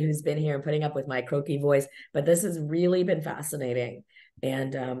everybody who's been here and putting up with my croaky voice. But this has really been fascinating.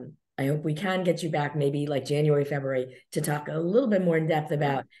 And I hope we can get you back maybe like January, February to talk a little bit more in depth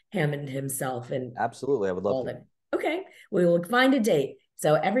about Hammond himself. And absolutely, I would love to. Okay, we will find a date.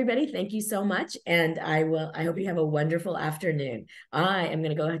 So everybody, thank you so much. And I hope you have a wonderful afternoon. I am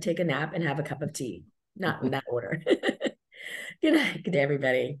going to go take a nap and have a cup of tea. Not in that order. Good night,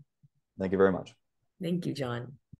 everybody. Thank you very much. Thank you, John.